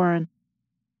old's Lauren?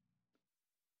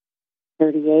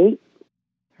 38.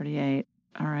 38.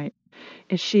 All right.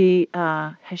 Is she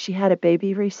has she had a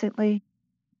baby recently?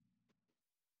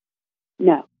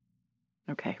 No.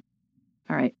 Okay.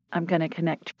 All right. I'm going to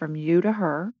connect from you to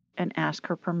her and ask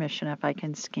her permission if I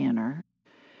can scan her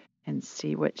and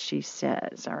see what she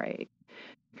says. All right.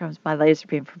 Here comes my laser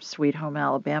beam from Sweet Home,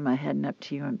 Alabama, heading up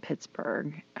to you in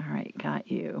Pittsburgh. All right.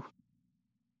 Got you.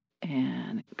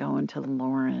 And going to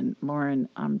Lauren. Lauren,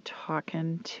 I'm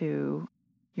talking to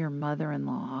your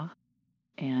mother-in-law,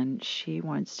 and she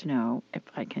wants to know if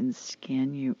I can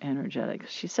scan you energetic.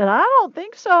 She said, I don't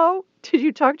think so. Did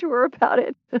you talk to her about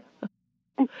it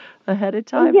ahead of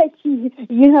time? Yes,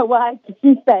 you know what?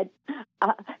 She said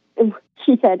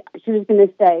she was going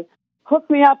to say, hook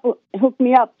me up,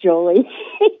 Jolie.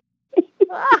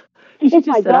 She just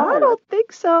said, daughter. I don't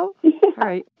think so. Yeah. All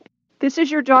right. This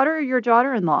is your daughter or your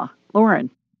daughter-in-law?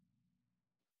 Lauren.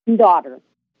 Daughter.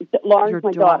 Lauren's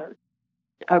my daughter.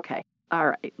 Okay. All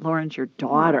right. Lauren's your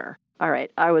daughter. All right.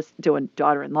 I was doing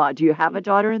daughter-in-law. Do you have a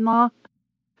daughter-in-law?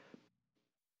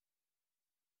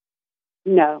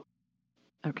 No.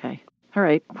 Okay. All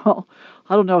right. Well,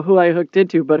 I don't know who I hooked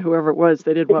into, but whoever it was,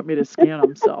 they didn't want me to scan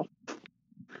them, so.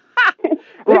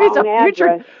 Maybe it's a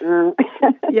future.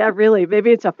 Yeah, really.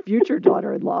 Maybe it's a future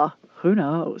daughter-in-law. Who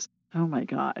knows? Oh, my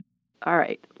God. All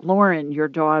right. Lauren, your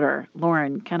daughter.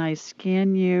 Lauren, can I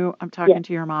scan you? I'm talking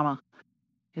to your mama.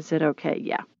 Is it okay?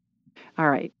 Yeah. All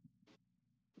right.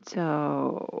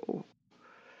 So,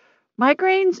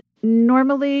 migraines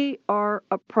normally are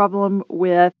a problem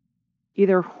with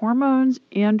either hormones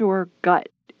and or gut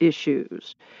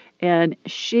issues. And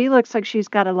she looks like she's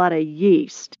got a lot of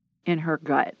yeast in her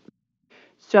gut.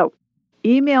 So,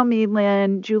 email me,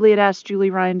 Lynn,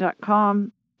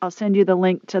 julie@askjulieryan.com. I'll send you the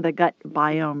link to the gut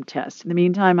biome test. In the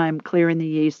meantime, I'm clearing the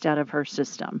yeast out of her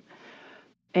system.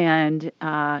 And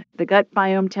the gut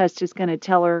biome test is going to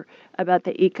tell her about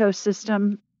the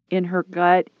ecosystem in her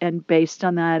gut. And based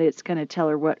on that, it's going to tell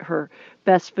her what her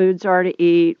best foods are to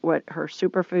eat, what her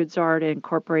superfoods are to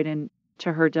incorporate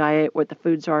into her diet, what the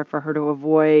foods are for her to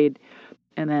avoid,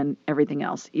 and then everything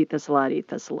else. Eat this a lot, eat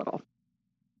this a little.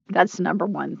 That's number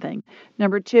one thing.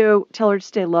 Number two, tell her to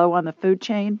stay low on the food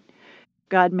chain.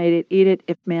 God made it, eat it.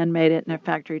 If man made it in a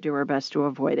factory, do our best to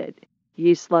avoid it.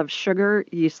 Yeast loves sugar.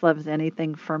 Yeast loves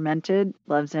anything fermented,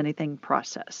 loves anything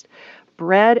processed.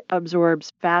 Bread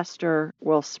absorbs faster,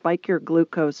 will spike your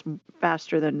glucose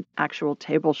faster than actual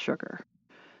table sugar.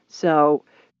 So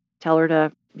tell her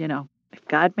to, if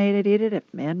God made it, eat it.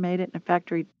 If man made it in a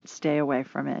factory, stay away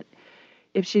from it.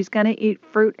 If she's going to eat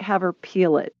fruit, have her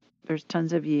peel it. There's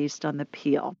tons of yeast on the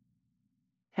peel.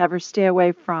 Have her stay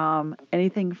away from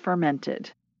anything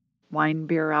fermented. Wine,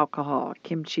 beer, alcohol,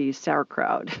 kimchi,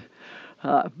 sauerkraut,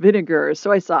 vinegar,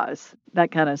 soy sauce,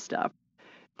 that kind of stuff.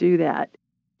 Do that.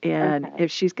 And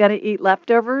if she's going to eat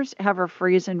leftovers, have her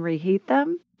freeze and reheat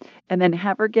them. And then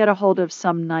have her get a hold of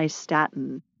some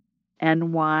nystatin,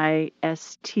 Nystatin.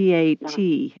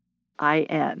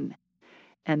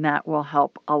 And that will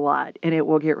help a lot. And it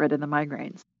will get rid of the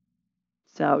migraines.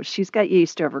 So she's got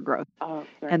yeast overgrowth.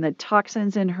 And the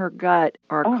toxins in her gut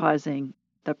are causing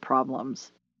the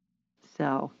problems.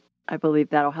 So I believe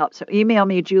that'll help. So email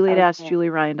me,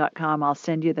 julie@askjulieryan.com. I'll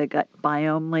send you the gut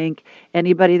biome link.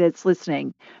 Anybody that's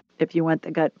listening, if you want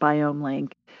the gut biome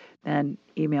link, then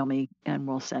email me and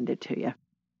we'll send it to you.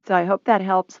 So I hope that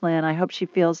helps, Lynn. I hope she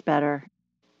feels better.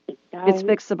 It's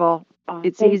fixable.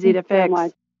 It's ezy to fix.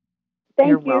 So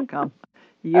You're welcome.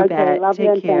 You bet. Love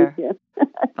Take you care. Thank you.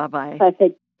 Bye-bye.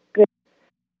 Okay, good.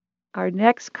 Our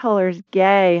next caller is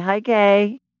Gay. Hi,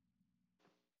 Gay.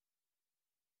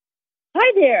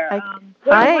 Hi there. Hi.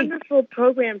 What a wonderful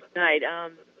program tonight.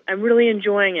 I'm really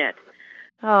enjoying it.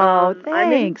 Oh,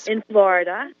 thanks. I'm in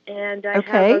Florida, and I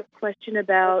have a question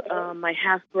about my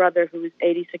half-brother who's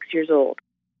 86 years old.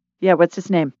 Yeah, what's his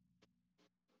name?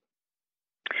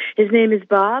 His name is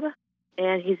Bob,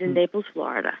 and he's in Naples,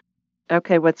 Florida.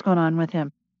 Okay, what's going on with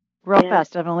him? Real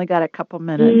fast. I've only got a couple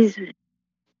minutes.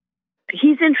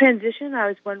 He's in transition. I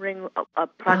was wondering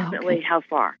approximately how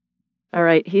far. All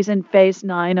right. He's in phase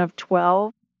 9 of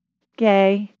 12,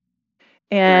 gay.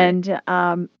 And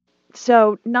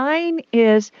so 9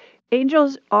 is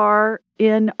angels are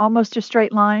in almost a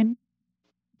straight line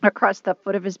across the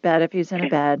foot of his bed if he's in a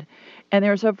bed. And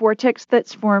there's a vortex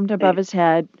that's formed above his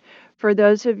head. For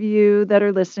those of you that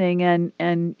are listening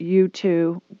and you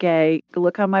too, gay,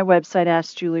 look on my website,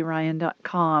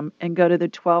 AskJulieRyan.com, and go to the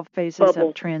 12 phases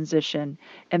of transition.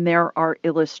 And there are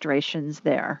illustrations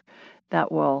there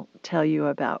that will tell you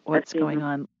about what's going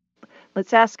on.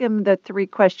 Let's ask him the 3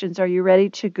 questions. Are you ready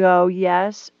to go?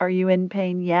 Yes. Are you in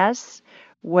pain? Yes.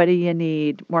 What do you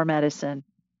need? More medicine.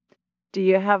 Do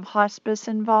you have hospice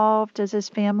involved? Does his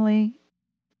family?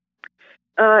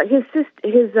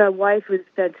 His wife was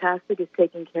fantastic, is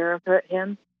taking care of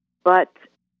him, but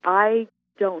I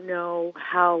don't know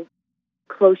how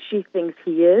close she thinks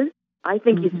he is. I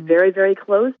think he's very, very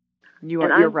close.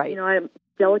 You're right. I'm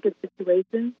delicate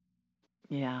situation.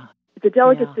 Yeah. It's a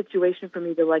delicate situation for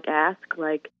me to ask,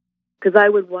 because I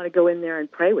would want to go in there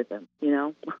and pray with him,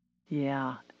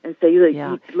 Yeah. And say,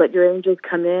 you let your angels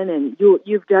come in, and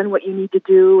you've done what you need to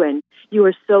do, and you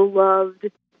are so loved,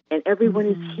 and everyone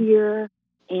is here.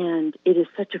 And it is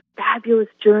such a fabulous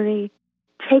journey.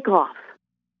 Take off.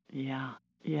 Yeah.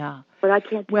 But I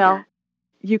can't do that. Well,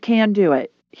 you can do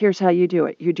it. Here's how you do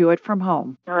it. You do it from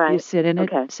home. All right. You sit in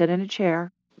a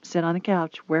chair, sit on the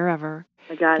couch, wherever.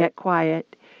 I got Get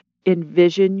quiet.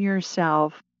 Envision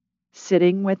yourself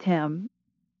sitting with him.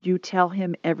 You tell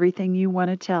him everything you want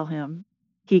to tell him.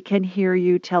 He can hear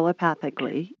you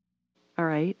telepathically. All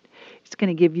right? It's going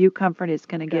to give you comfort. It's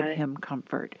going to give him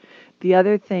comfort. The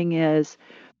other thing is,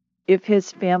 if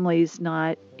his family's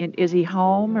not in, is he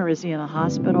home or is he in a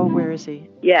hospital? Where is he?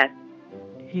 Yes.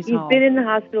 He's home. Been in the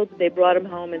hospital. They brought him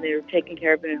home, and they were taking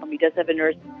care of him at home. He does have a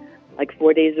nurse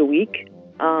 4 days a week.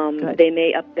 They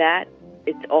may up that.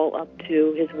 It's all up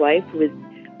to his wife, who is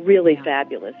really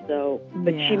fabulous. So,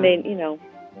 but she may,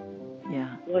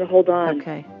 want to hold on.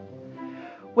 Okay.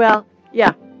 Well,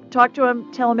 talk to him.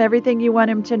 Tell him everything you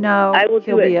want him to know. I will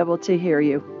He'll be able to hear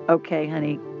you. Okay,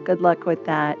 honey. Good luck with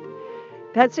that.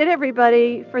 That's it,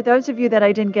 everybody. For those of you that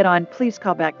I didn't get on, please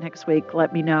call back next week.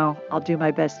 Let me know. I'll do my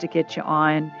best to get you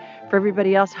on. For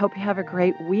everybody else, hope you have a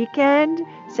great weekend.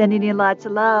 Sending you lots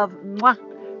of love. Mwah,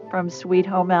 from Sweet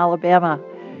Home, Alabama.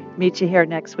 Meet you here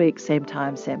next week, same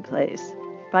time, same place.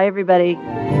 Bye, everybody.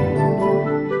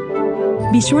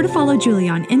 Be sure to follow Julie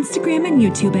on Instagram and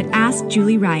YouTube at Ask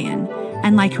Julie Ryan,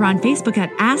 and like her on Facebook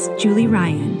at Ask Julie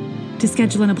Ryan. To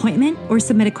schedule an appointment or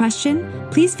submit a question,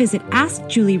 please visit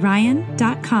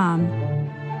AskJulieRyan.com.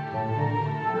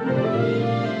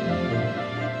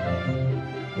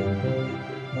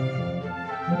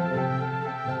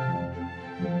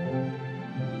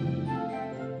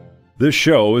 This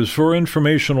show is for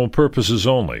informational purposes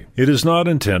only. It is not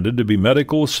intended to be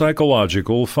medical,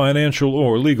 psychological, financial,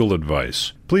 or legal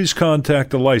advice. Please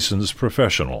contact a licensed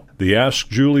professional. The Ask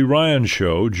Julie Ryan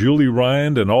Show, Julie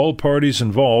Ryan and all parties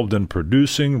involved in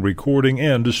producing, recording,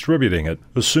 and distributing it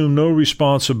assume no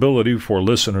responsibility for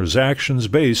listeners' actions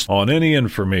based on any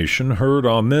information heard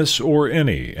on this or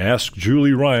any Ask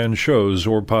Julie Ryan shows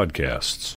or podcasts.